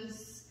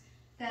news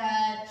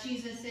that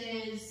Jesus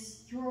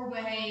is your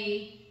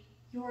way,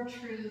 your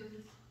truth,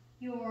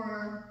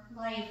 your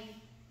life.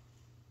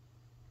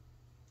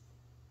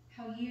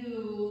 how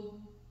you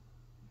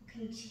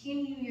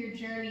continue your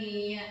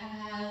journey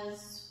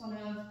as one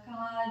of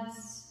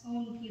God's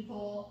own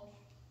people,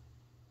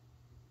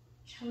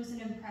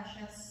 chosen and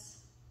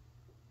precious.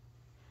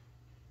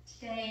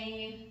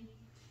 Today,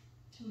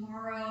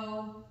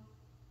 tomorrow,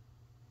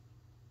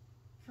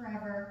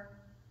 forever.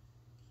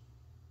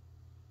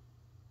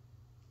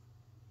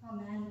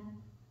 Amen.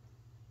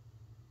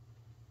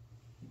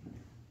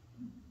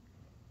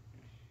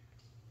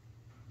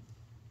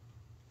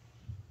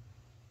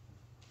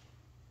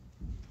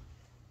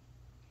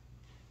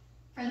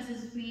 Friends,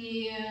 as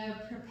we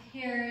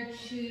prepare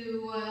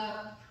to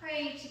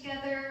pray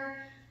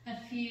together, a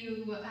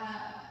few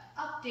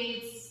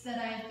updates that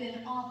I've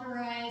been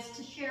authorized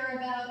to share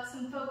about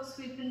some folks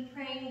we've been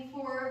praying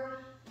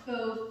for.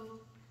 Both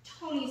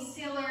Tony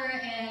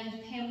Saylor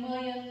and Pam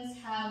Williams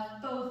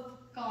have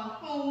both gone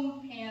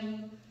home.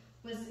 Pam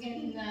was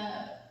in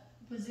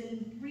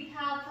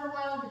rehab for a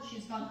while, but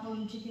she's gone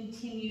home to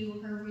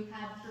continue her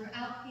rehab through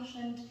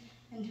outpatient,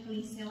 and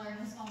Tony Saylor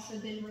has also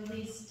been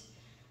released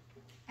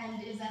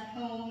and is at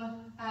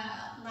home.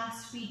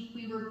 Last week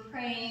we were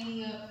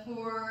praying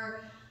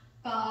for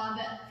Bob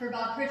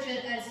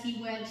Pritchett as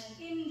he went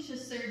into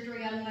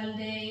surgery on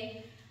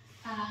Monday.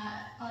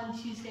 On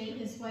Tuesday,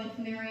 his wife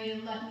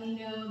Mary let me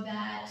know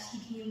that he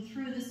came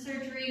through the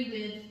surgery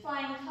with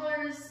flying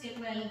colors. It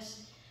went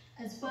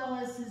as well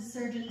as his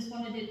surgeons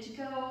wanted it to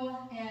go,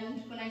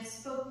 and when I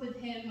spoke with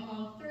him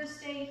on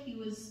Thursday, he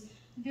was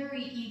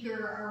very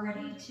eager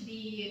already to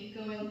be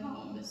going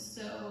home.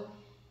 So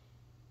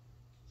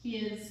he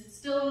is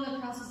still in the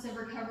process of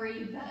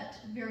recovery, but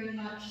very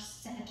much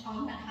set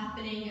on that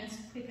happening as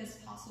quick as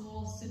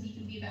possible so he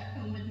can be back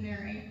home with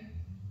Mary.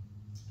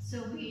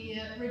 So we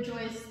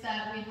rejoice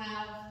that we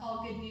have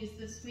all good news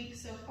this week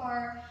so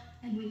far,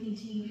 and we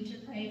continue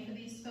to pray for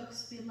these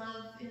folks we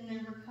love in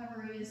their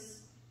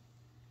recoveries.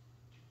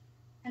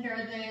 And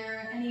are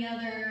there any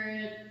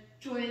other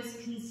joys,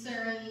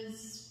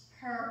 concerns,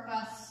 prayer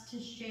requests to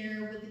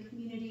share with the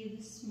community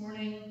this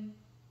morning?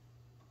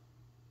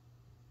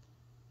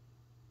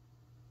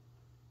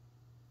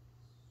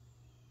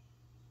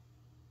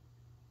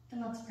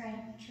 Then let's pray,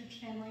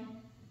 church family.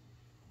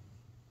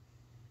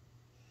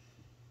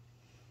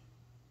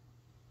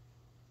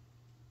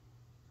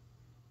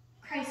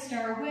 Christ,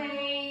 our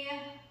way,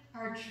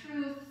 our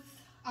truth,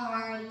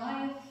 our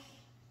life.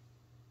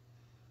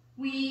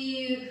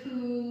 We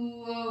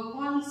who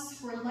once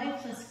were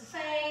lifeless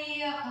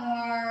clay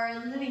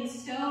are living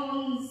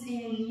stones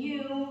in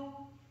you.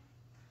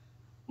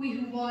 We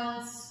who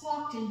once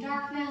walked in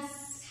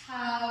darkness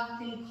have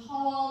been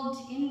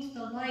called into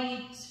the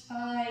light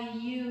by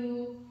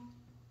you.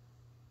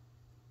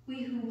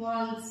 We who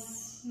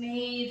once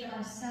made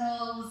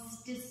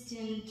ourselves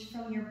distant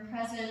from your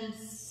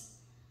presence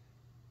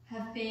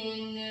have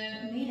been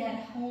made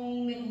at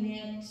home in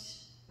it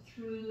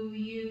through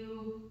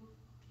you.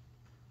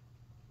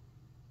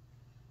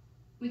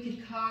 We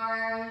could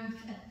carve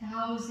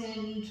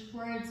 1,000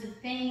 words of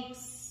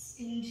thanks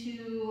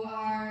into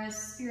our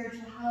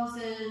spiritual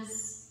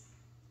houses,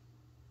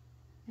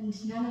 and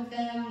none of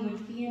them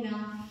would be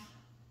enough.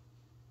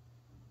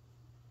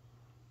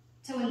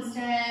 So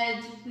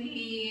instead,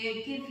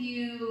 we give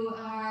you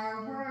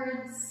our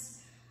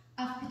words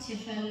of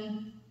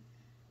petition,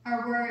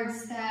 our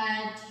words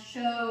that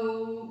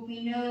show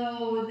we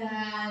know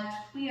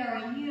that we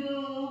are in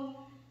you,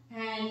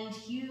 and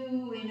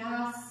you in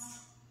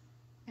us,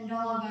 and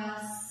all of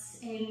us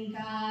in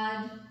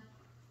God,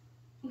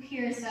 who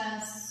hears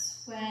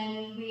us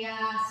when we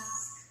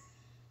ask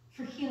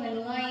for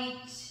healing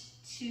light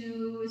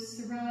to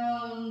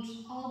surround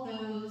all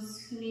those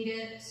who need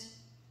it,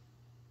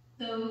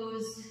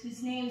 those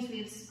whose names we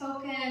have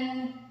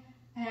spoken,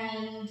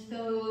 and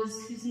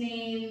those whose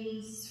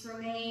names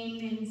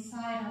remain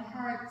inside our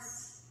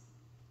hearts,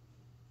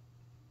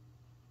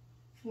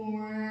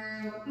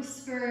 for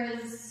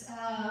whispers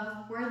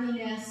of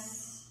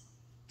worthiness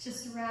to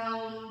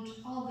surround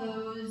all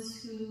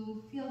those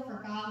who feel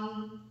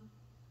forgotten,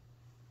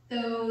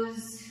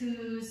 those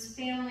whose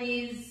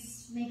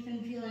families make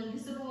them feel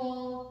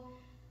invisible,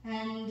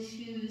 and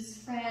whose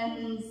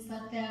friends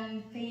let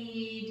them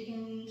fade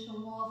into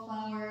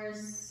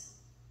wallflowers,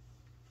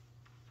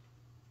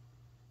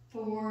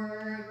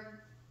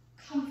 for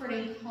comfort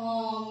and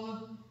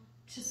calm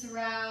to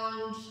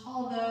surround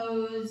all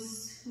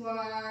those who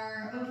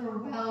are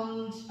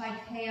overwhelmed by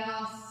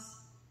chaos,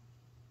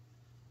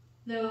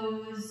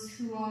 those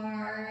who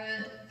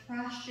are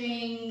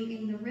thrashing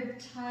in the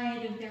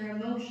riptide of their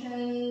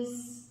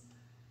emotions,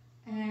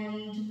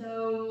 and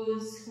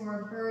those who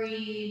are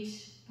buried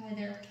by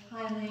their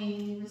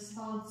piling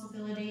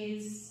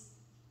responsibilities,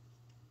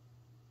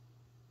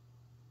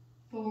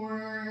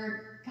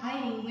 for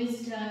guiding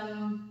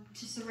wisdom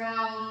to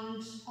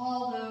surround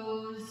all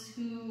those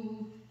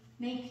who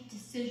make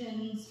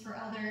decisions for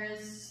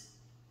others,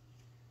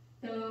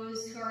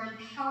 those who are in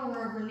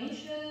power over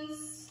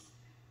nations,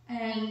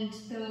 and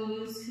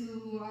those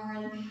who are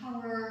in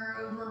power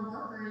over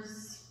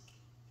workers.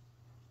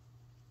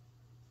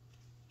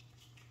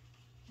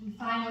 And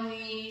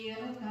finally,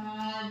 oh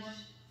God,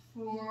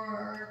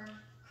 for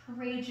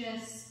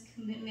courageous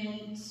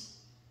commitment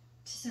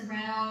to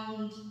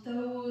surround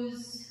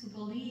those who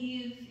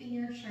believe in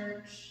your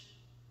church,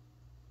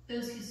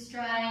 those who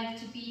strive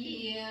to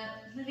be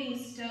living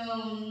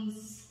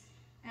stones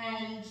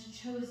and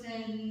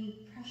chosen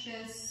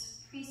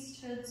precious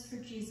priesthoods for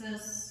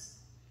Jesus,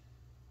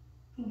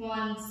 who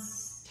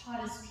once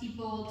taught his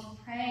people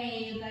to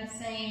pray by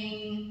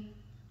saying,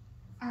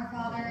 "Our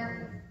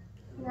Father,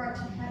 who art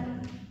in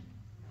heaven,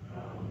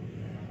 hallowed be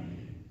thy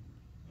name.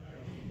 Thy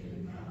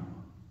kingdom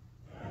come,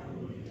 thy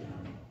will be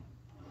done,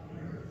 on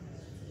earth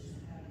as it is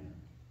in heaven.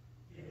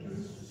 Give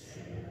us this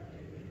day our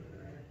daily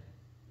bread,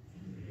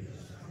 and forgive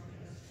us our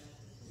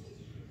trespasses, as we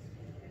forgive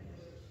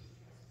those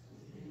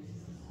who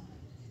trespass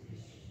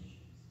against us.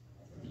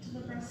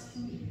 Deliver us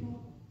from evil.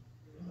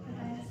 For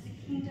thine is the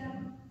kingdom,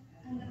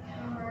 and the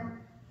power,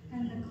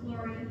 and the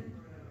glory,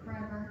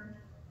 forever.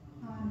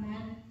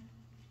 Amen."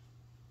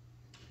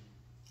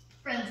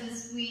 Friends,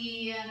 as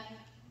we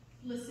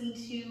listen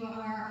to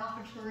our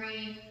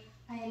offertory,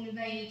 I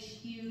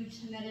invite you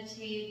to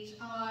meditate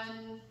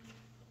on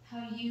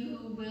how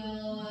you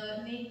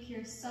will make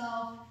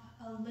yourself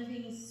a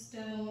living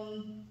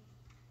stone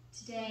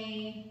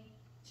today,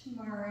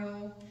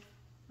 tomorrow,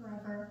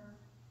 forever.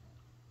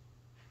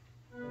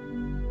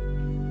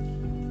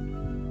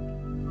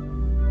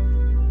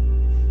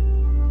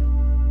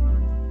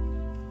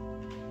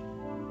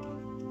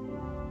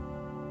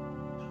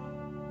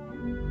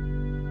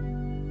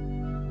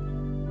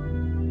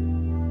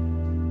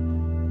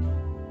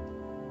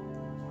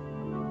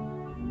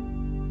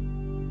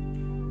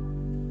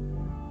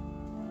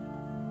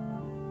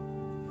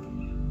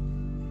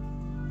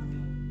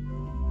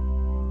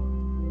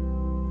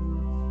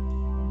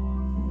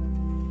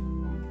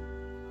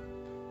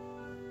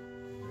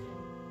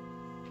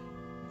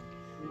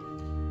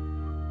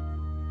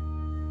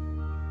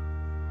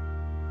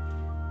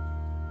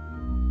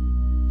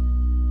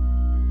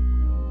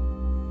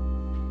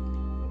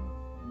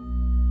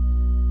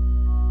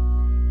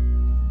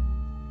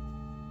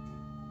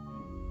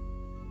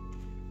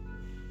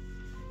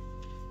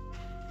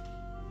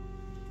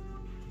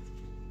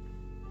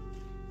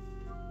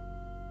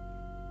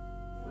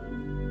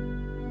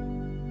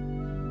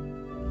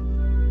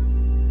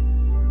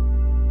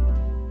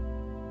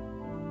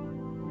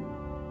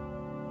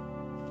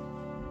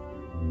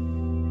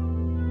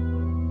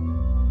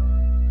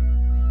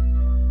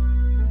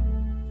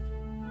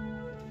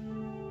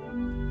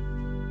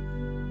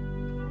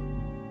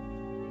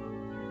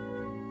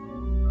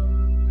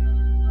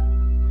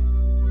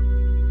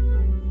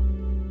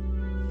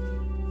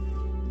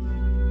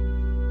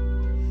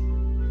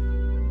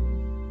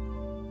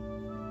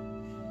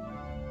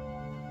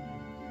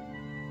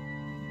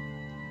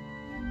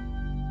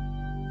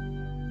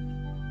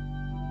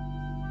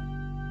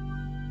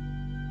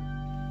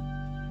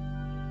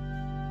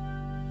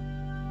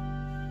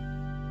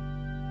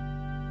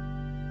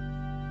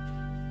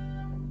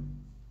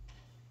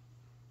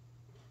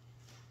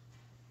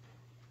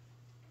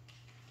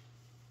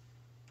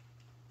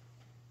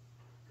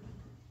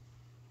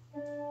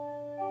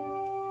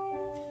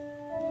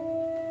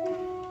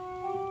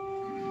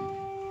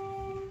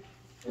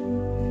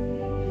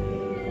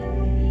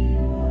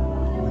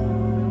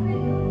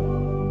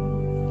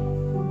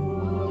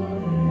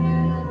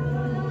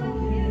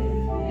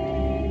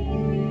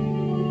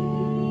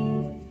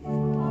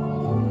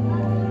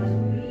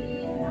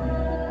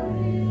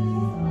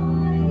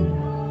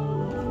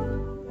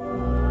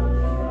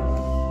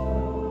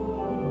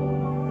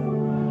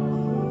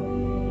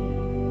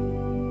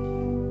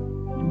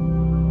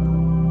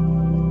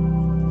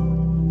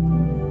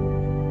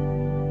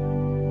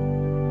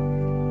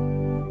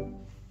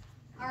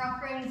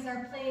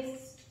 Are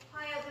placed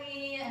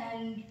quietly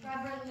and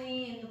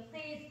reverently in the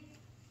plate,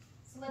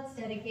 so let's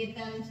dedicate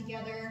them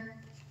together.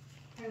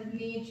 Pray with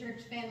me,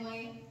 church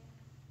family.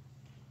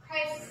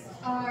 Christ,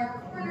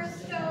 our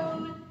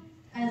cornerstone,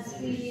 as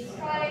we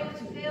strive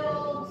to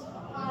build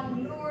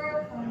upon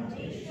your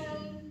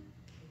foundation,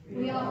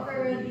 we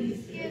offer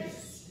these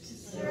gifts to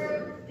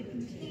serve the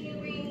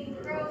continuing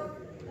growth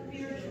of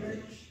your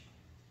church.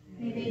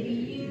 May they be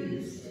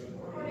used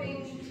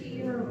according to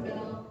your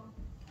will.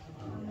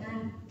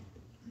 Amen.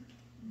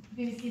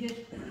 Be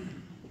seated.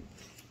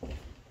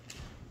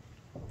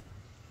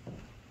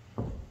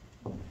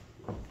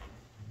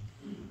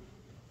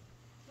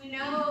 We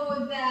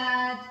know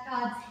that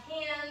God's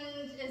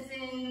hand is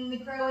in the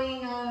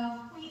growing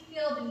of wheat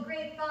field and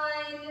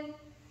grapevine,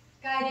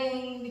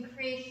 guiding the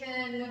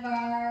creation of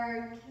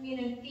our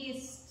communion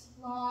feast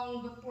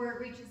long before it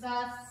reaches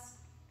us.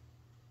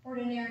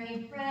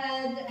 Ordinary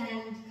bread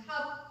and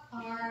cup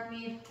are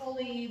made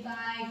holy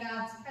by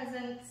God's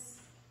presence.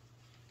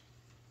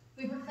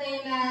 We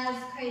proclaim,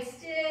 as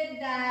Christ did,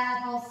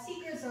 that all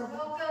seekers are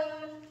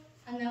welcome,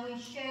 and that we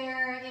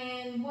share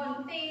in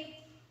one faith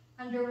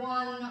under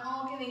one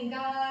all-giving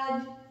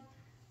God,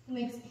 who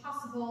makes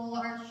possible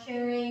our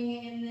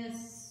sharing in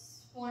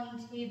this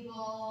one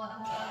table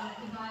of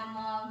divine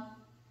love.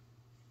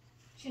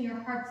 Tune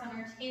your hearts on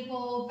our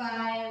table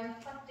by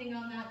reflecting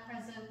on that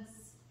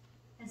presence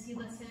as you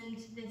listen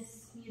to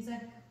this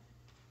music.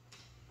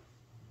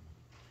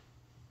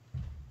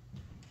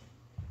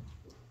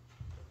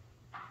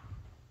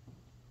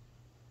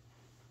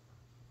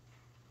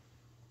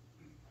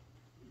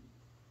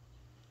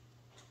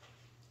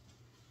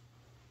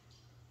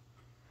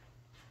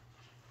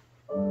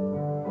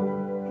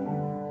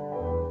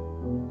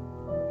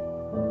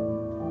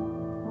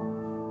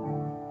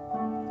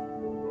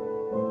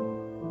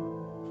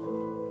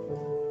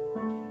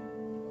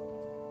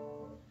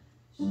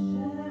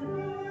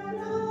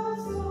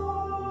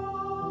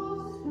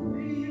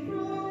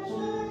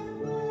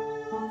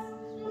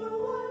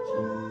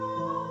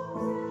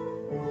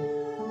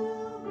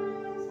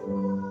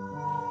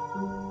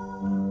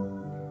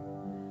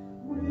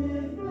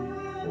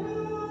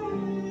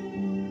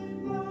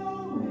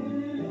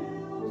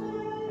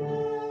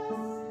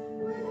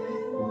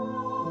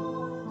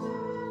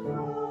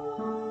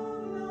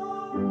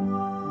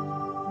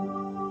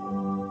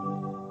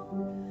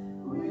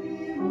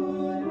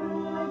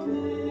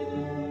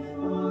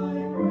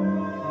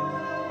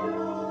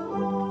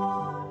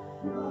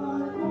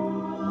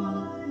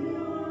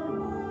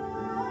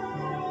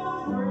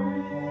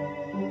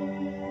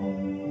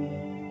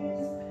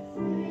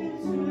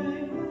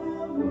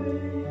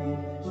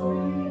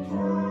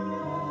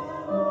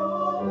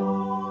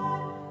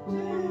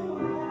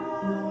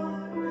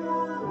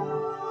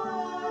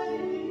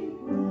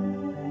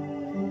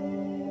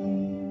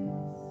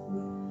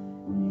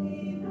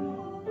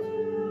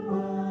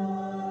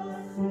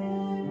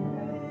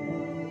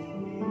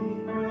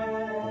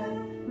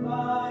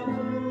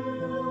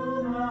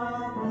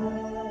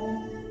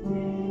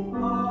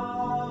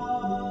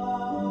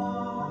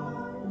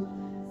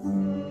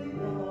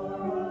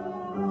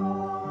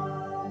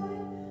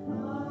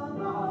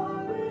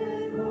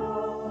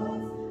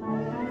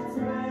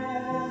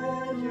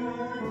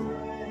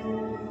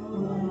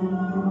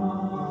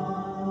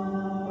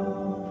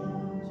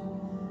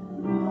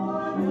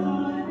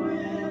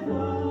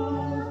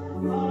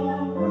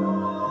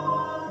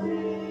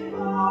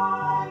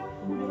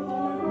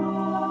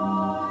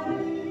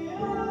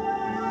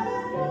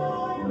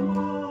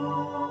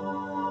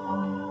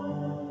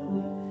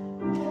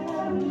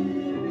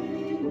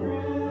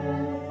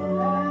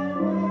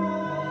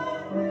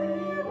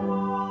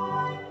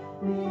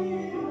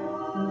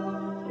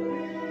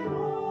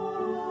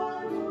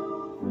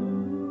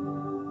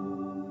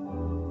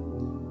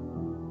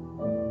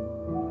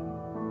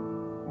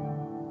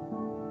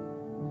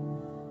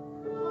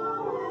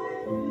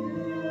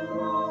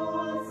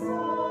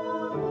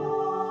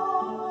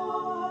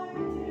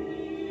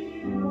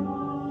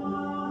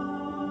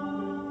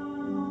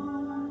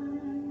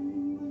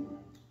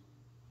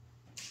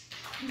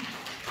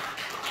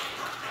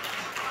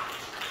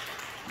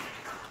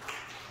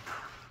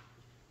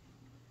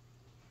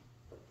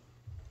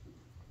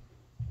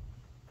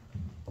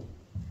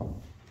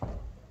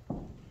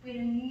 We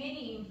had a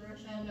mini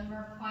version of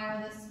our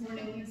choir this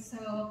morning,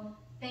 so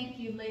thank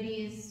you,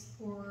 ladies,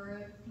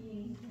 for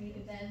being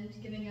creative and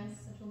giving us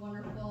such a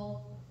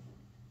wonderful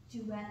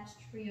duet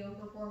trio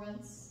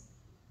performance.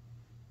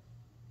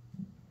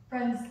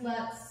 Friends,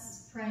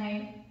 let's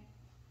pray.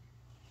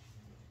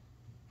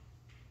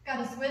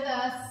 God is with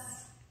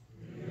us.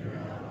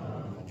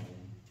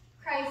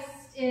 Christ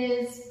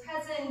is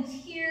present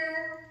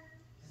here.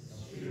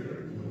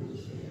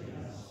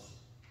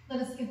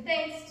 Let us give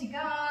thanks to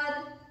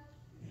God.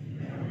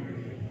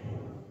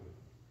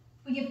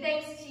 We give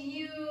thanks to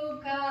you,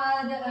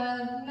 God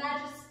of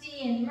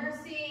majesty and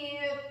mercy,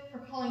 for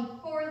calling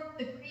forth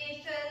the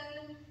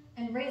creation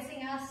and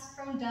raising us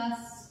from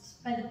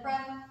dust by the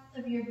breath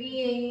of your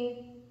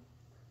being.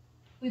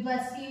 We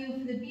bless you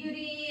for the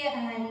beauty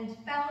and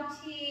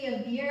bounty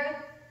of the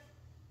earth,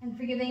 and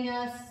for giving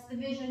us the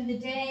vision of the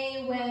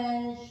day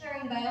when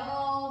sharing by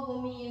all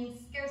will mean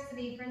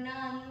scarcity for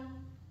none.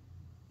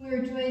 We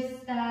rejoice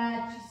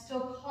that you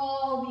still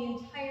call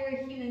the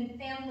entire human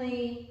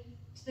family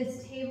to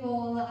this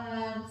table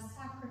of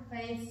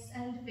sacrifice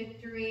and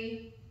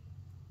victory.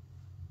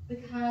 We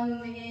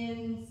come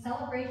in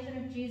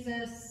celebration of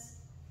Jesus,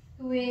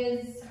 who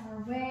is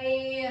our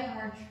way,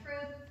 our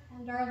truth,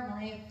 and our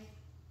life.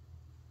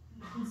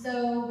 And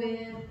so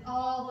with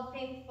all the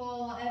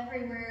faithful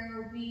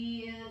everywhere,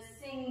 we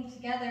sing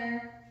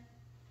together.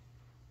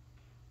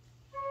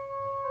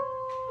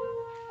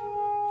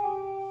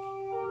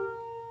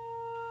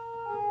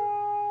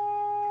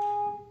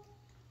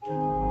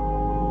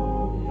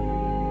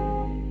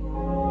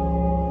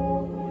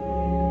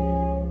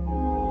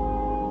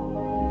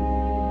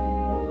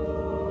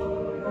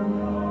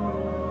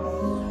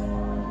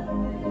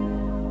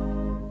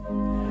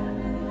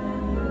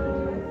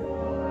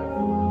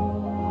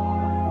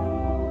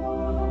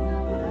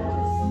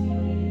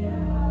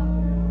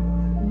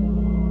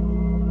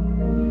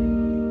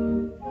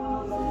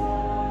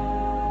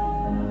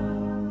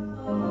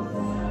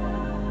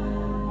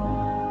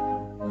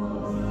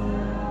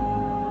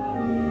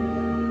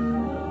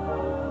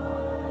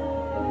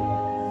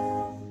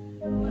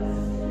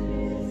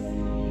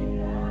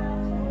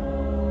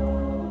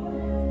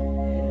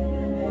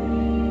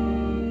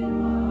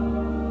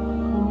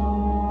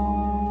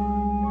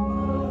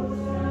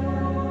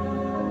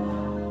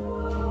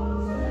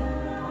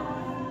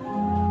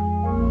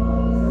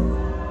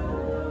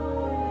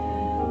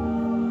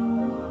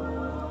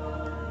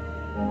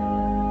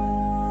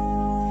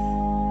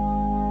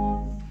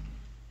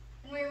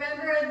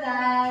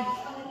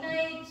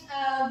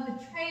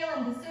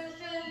 on this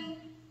ocean,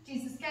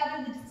 Jesus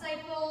gathered the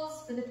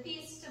disciples for the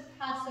feast of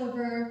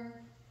Passover.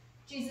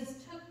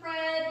 Jesus took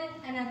bread,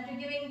 and after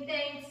giving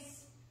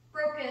thanks,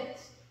 broke it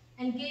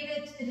and gave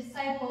it to the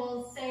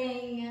disciples,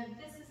 saying,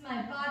 "This is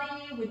my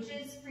body, which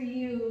is for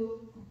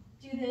you.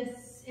 Do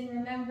this in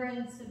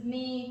remembrance of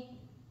me."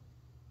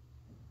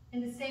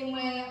 In the same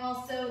way,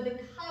 also the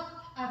cup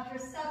after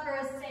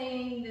supper,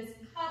 saying, "This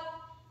cup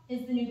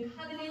is the new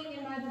covenant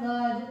in my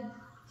blood.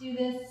 Do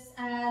this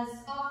as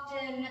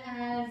often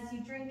as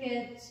you drink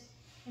it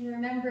in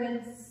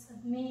remembrance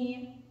of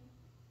me."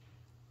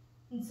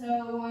 And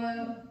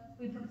so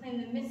we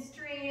proclaim the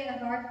mystery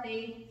of our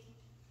faith.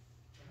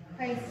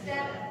 Christ's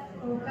death,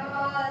 O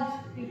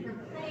God, we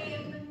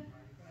proclaim.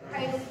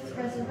 Christ's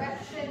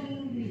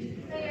resurrection, we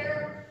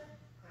declare.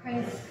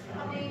 Christ's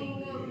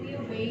coming, we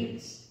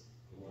await.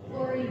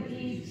 Glory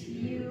be to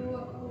you,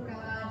 O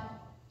God.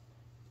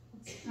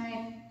 Let's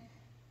pray.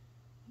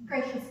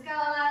 Gracious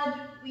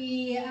God,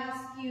 we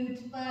ask you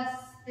to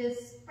bless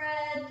this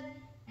bread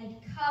and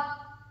cup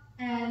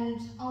and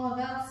all of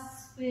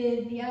us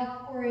with the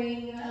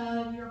outpouring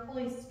of your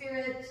Holy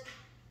Spirit.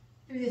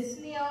 Through this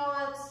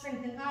meal,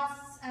 strengthen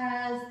us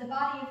as the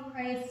body of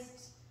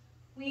Christ,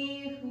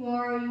 we who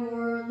are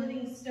your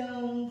living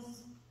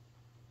stones.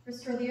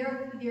 Restore the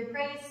earth with your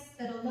grace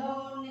that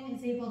alone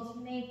is able to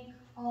make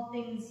all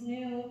things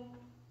new.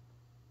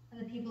 And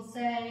the people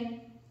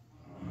say,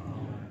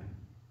 Amen.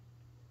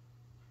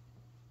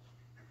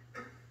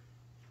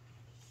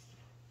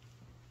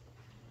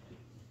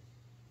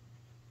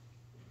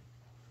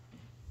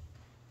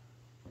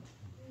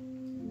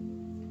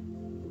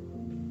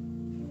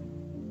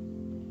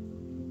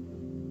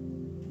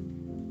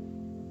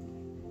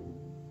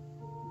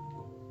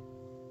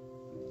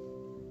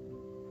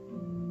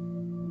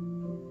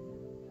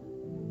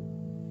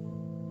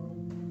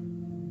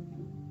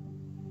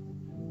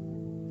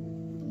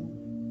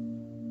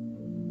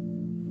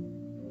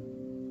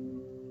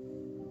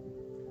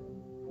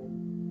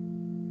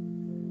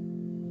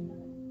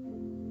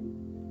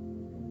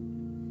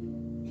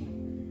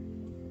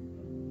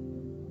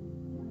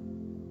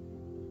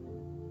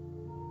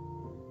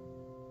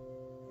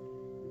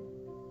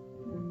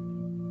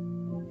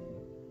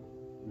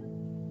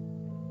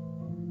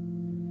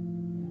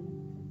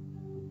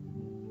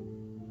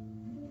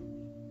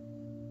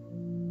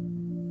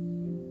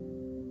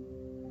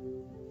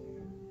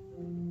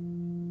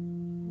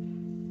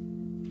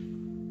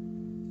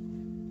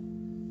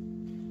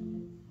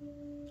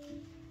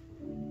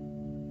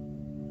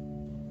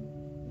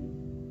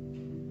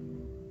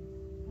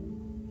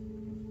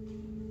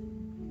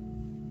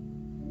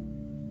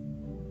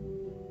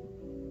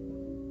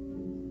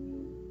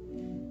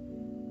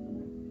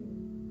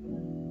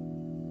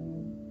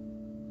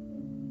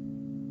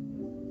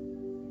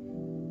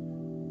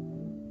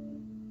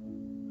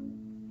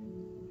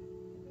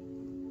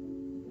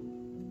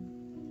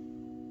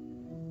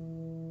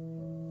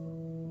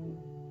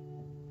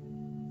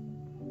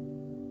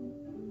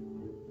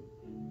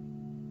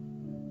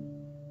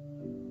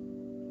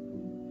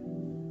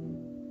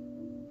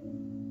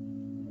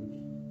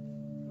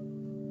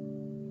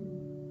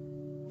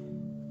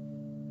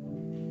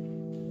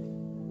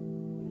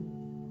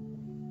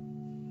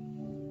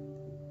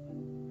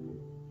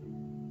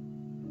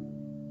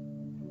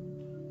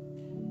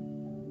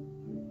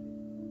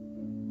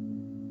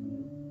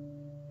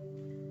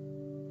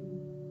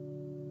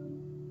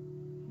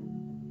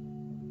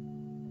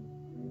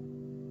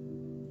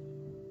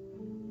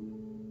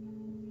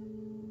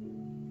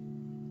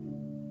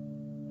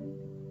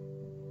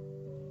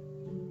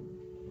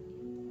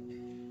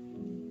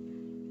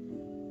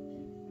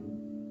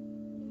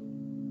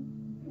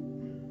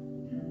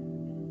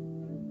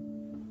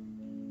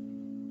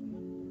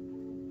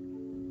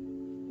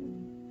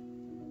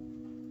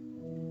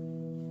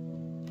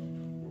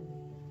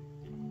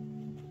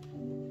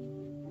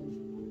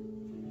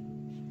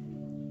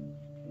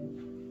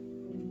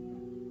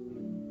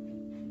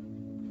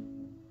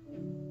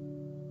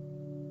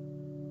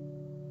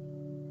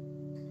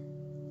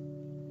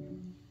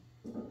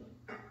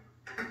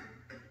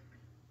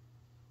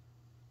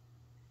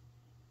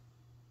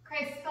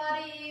 Christ's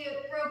body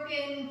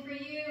broken for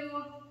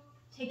you.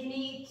 Take and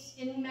eat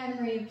in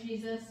memory of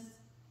Jesus.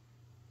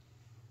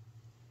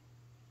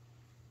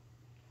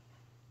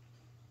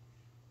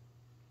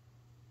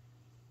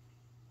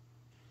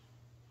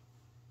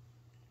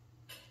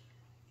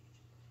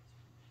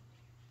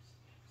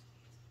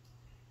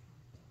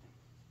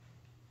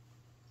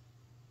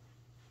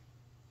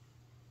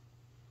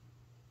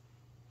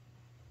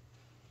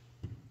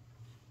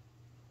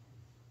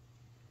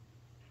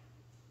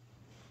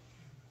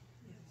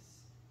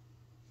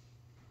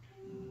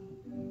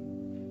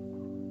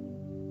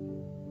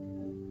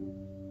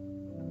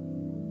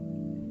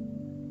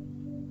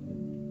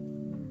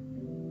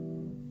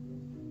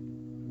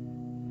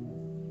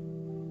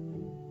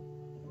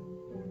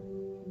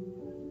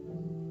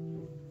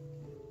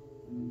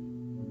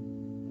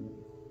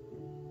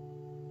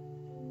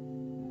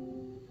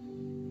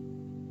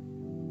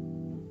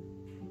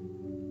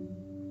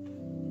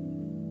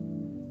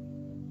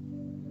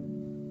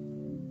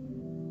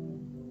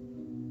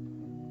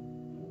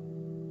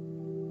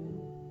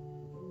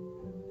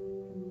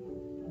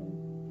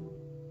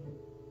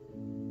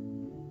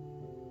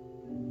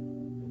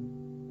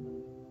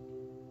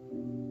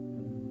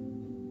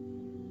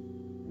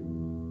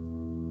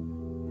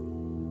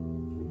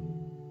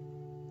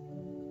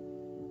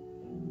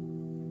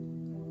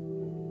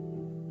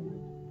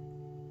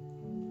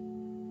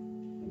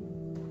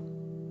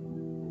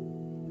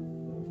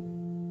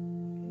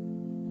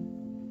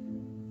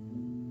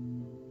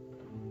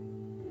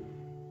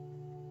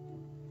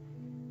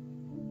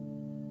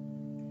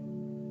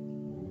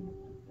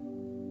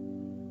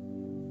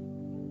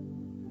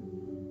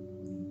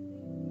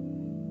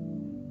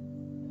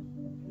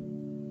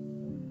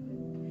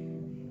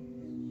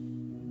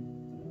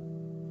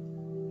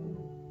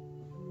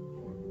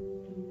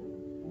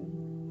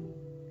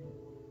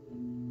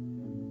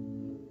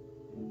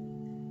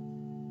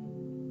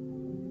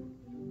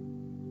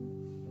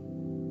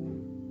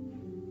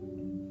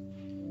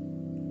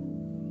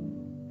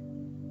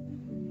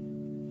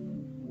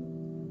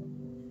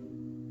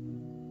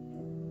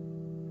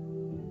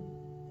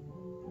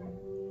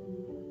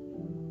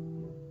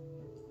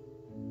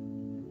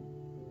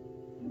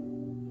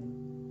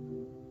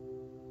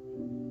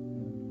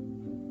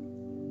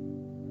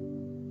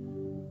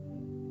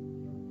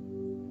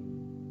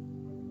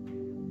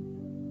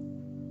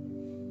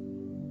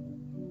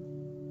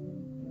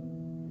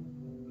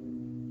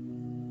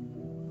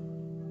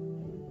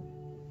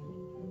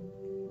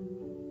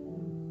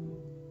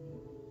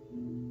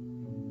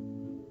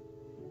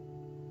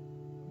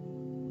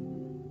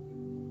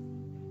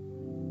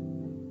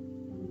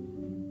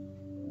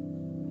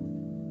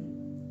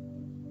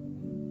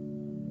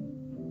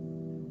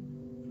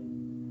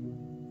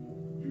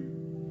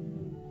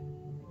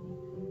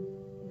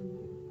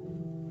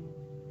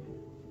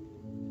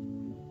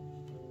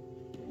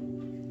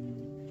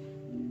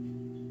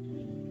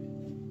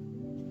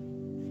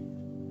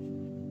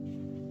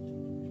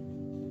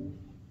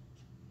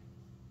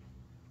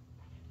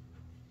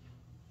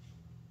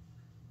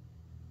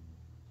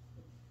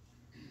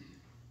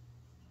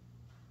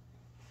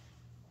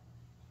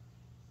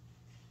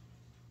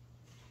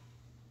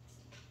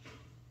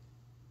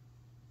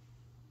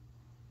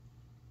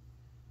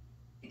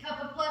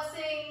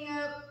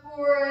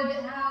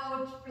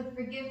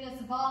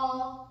 forgiveness of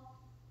all.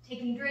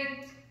 Take and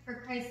drink, for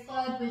Christ's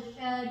blood was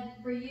shed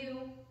for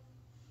you.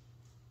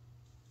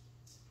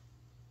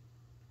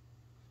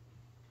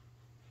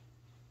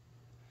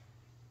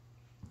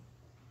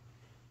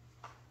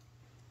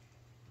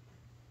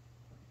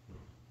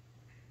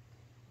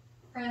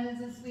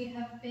 Friends, as we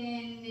have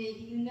been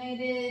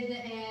united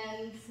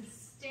and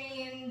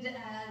sustained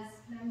as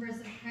members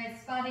of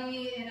Christ's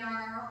body in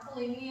our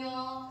holy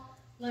meal,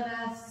 let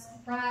us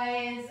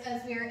rise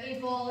as we are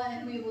able,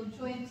 and we will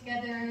join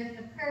together in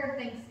the prayer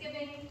of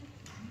thanksgiving.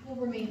 We'll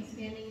remain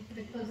standing for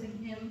the closing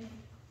hymn.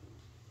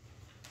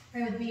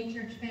 Pray with me,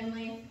 church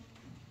family.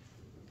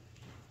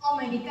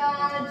 Almighty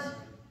God,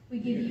 we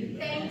give you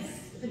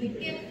thanks for the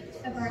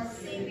gift of our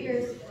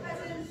Savior's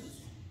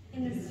presence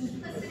in the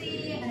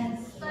simplicity and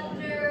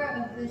splendor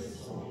of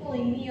this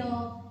holy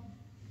meal.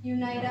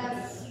 Unite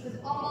us with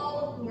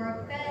all who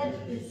are fed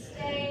this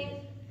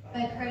day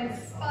by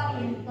Christ's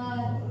body and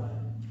blood.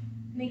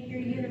 Make your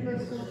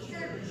universal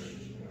church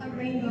a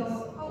rainbow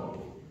of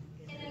hope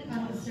in an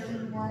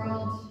uncertain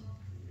world.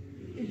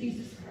 Through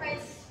Jesus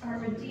Christ, our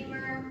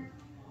Redeemer.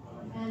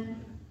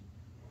 Amen.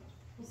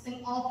 We'll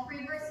sing all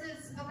three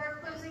verses of our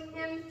closing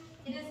hymn.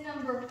 It is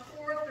number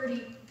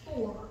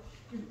 434.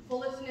 Your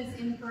bulletin is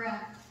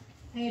incorrect.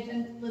 Pay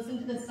attention, listen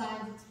to the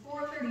signs. It's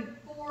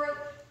 434.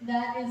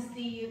 That is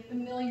the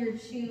familiar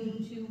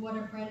tune to What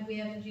a Friend We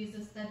Have in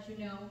Jesus That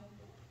You Know.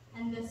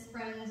 And this,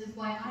 friends, is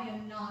why I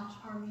am not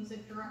our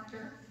music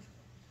director.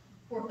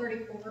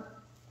 434.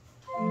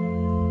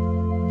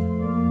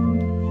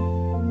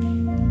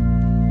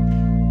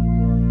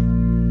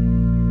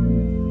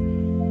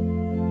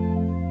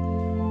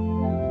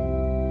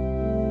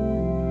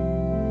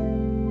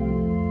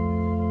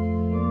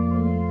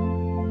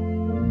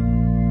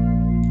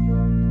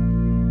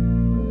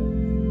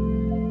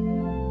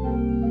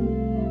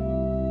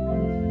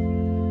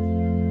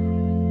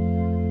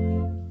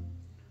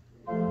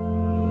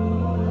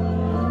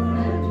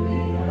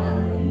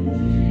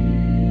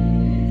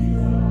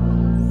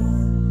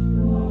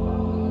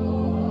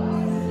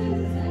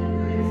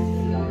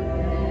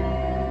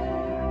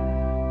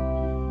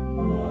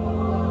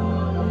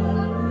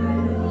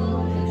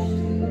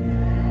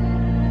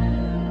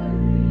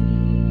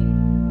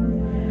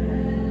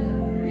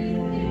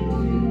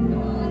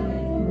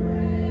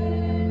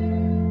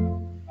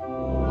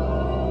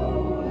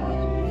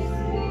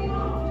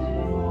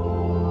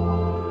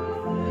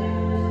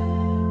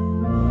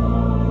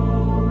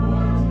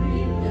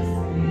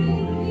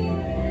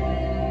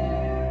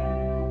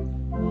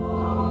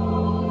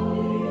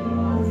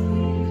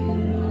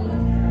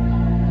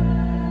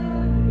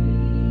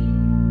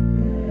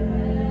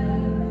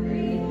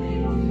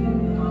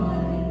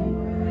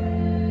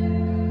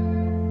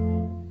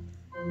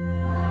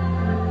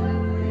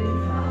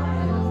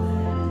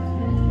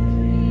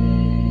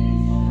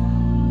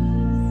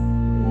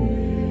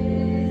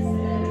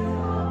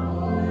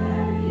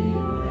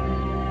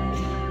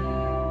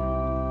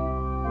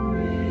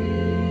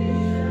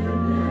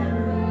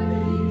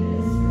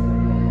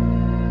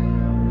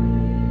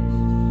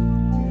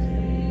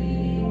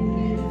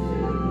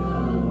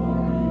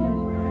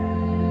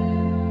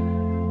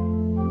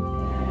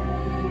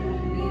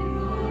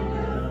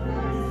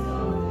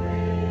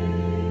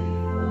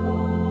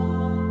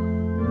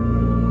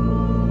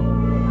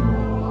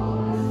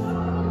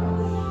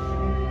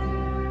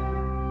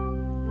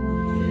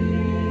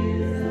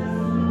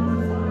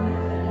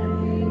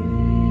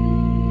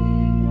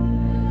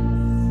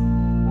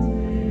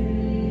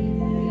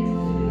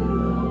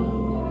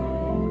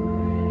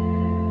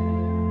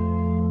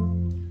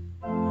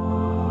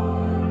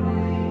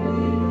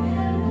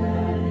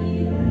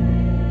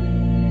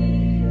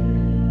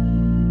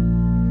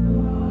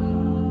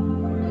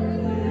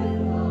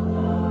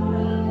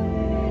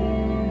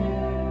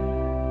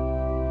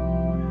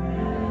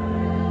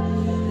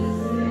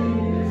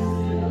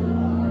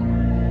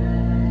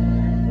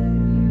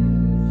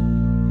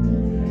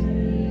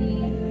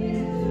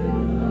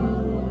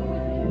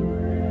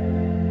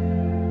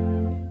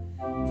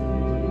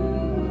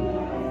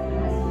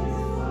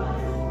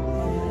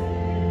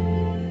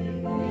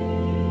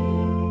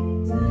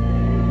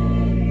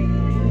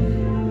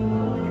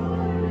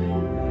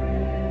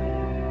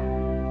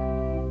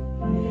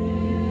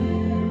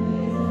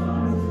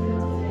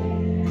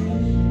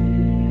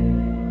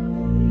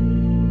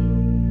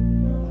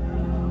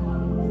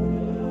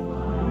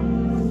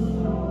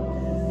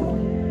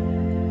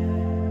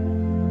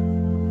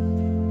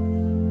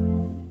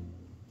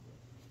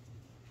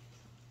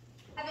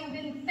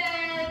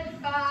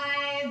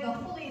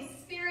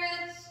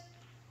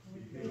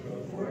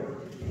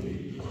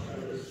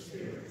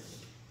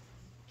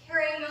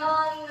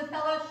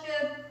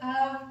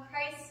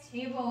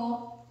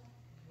 table.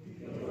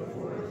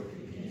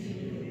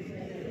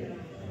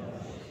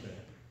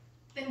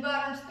 Then go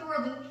out into the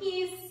world in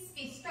peace,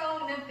 be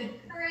strong and of good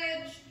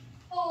courage,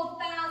 hold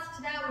fast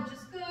to that which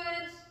is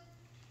good,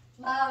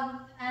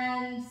 love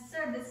and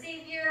serve the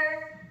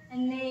Savior,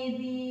 and may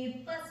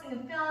the blessing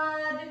of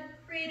God,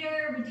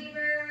 Creator, Redeemer,